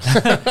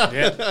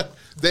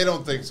 They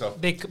don't think so.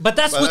 But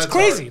that's what's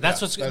crazy. Hard. That's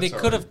Yeah, what's that's they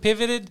could have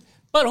pivoted,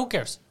 but who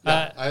cares?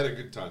 Yeah, I had a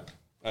good time.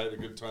 And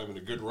a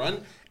good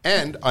run,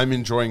 and I'm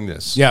enjoying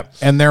this. Yeah,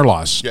 and their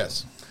loss.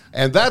 Yes.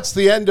 And that's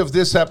the end of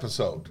this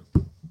episode.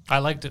 I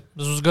liked it.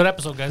 This was a good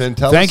episode, guys.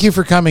 Thank you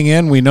for coming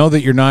in. We know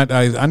that you're not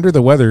under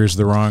the weather is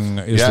the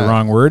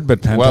wrong word, but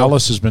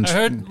Pantelis has been. I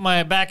hurt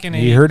my back in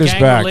He hurt his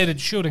back.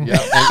 gang-related shooting. Yeah,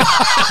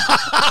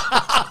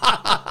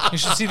 You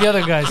should see the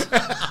other guys.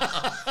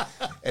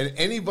 and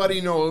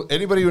anybody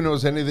who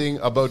knows anything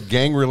about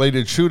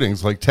gang-related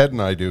shootings like Ted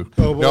and I do.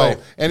 Oh, boy. No,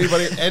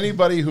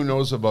 anybody who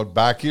knows about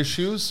back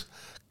issues,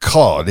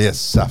 God,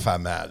 ça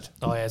fait mal.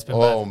 Oh yeah, it's been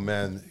Oh bad.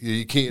 man,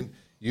 you can't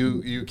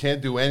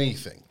do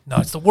anything. No,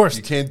 it's the worst.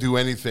 You can't do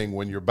anything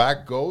when your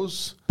back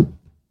goes.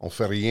 On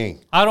fait rien.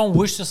 I don't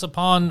wish this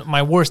upon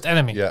my worst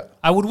enemy. Yeah.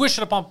 I would wish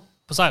it upon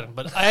Poseidon,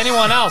 but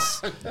anyone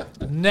else,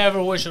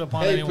 never wish it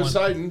upon Hey, anyone.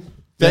 Poseidon,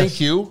 thank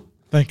you.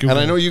 Thank you. And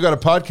I know you got a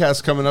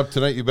podcast coming up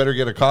tonight. You better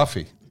get a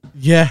coffee.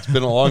 Yeah. It's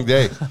been a long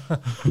day.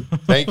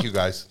 Thank you,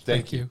 guys.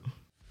 Thank you.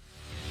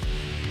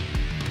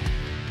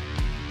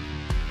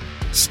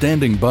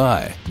 Standing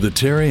By, the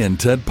Terry and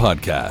Ted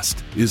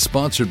podcast, is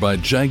sponsored by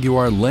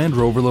Jaguar Land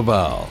Rover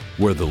Laval,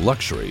 where the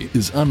luxury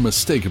is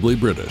unmistakably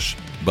British,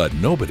 but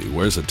nobody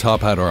wears a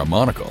top hat or a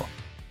monocle.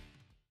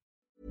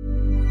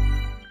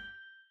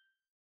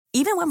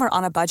 Even when we're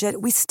on a budget,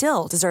 we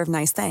still deserve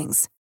nice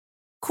things.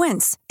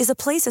 Quince is a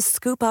place to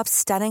scoop up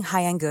stunning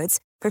high-end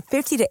goods for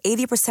 50 to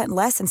 80%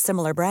 less than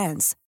similar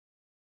brands.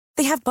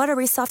 They have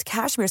buttery soft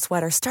cashmere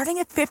sweaters starting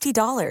at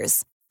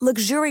 $50,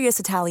 luxurious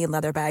Italian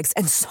leather bags,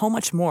 and so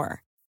much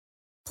more.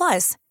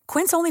 Plus,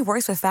 Quince only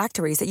works with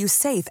factories that use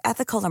safe,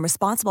 ethical, and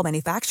responsible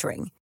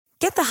manufacturing.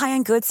 Get the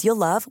high-end goods you'll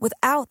love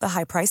without the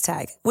high price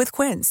tag with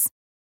Quince.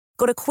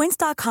 Go to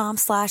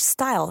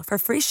quince.com/style for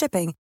free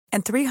shipping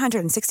and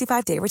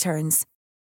 365-day returns.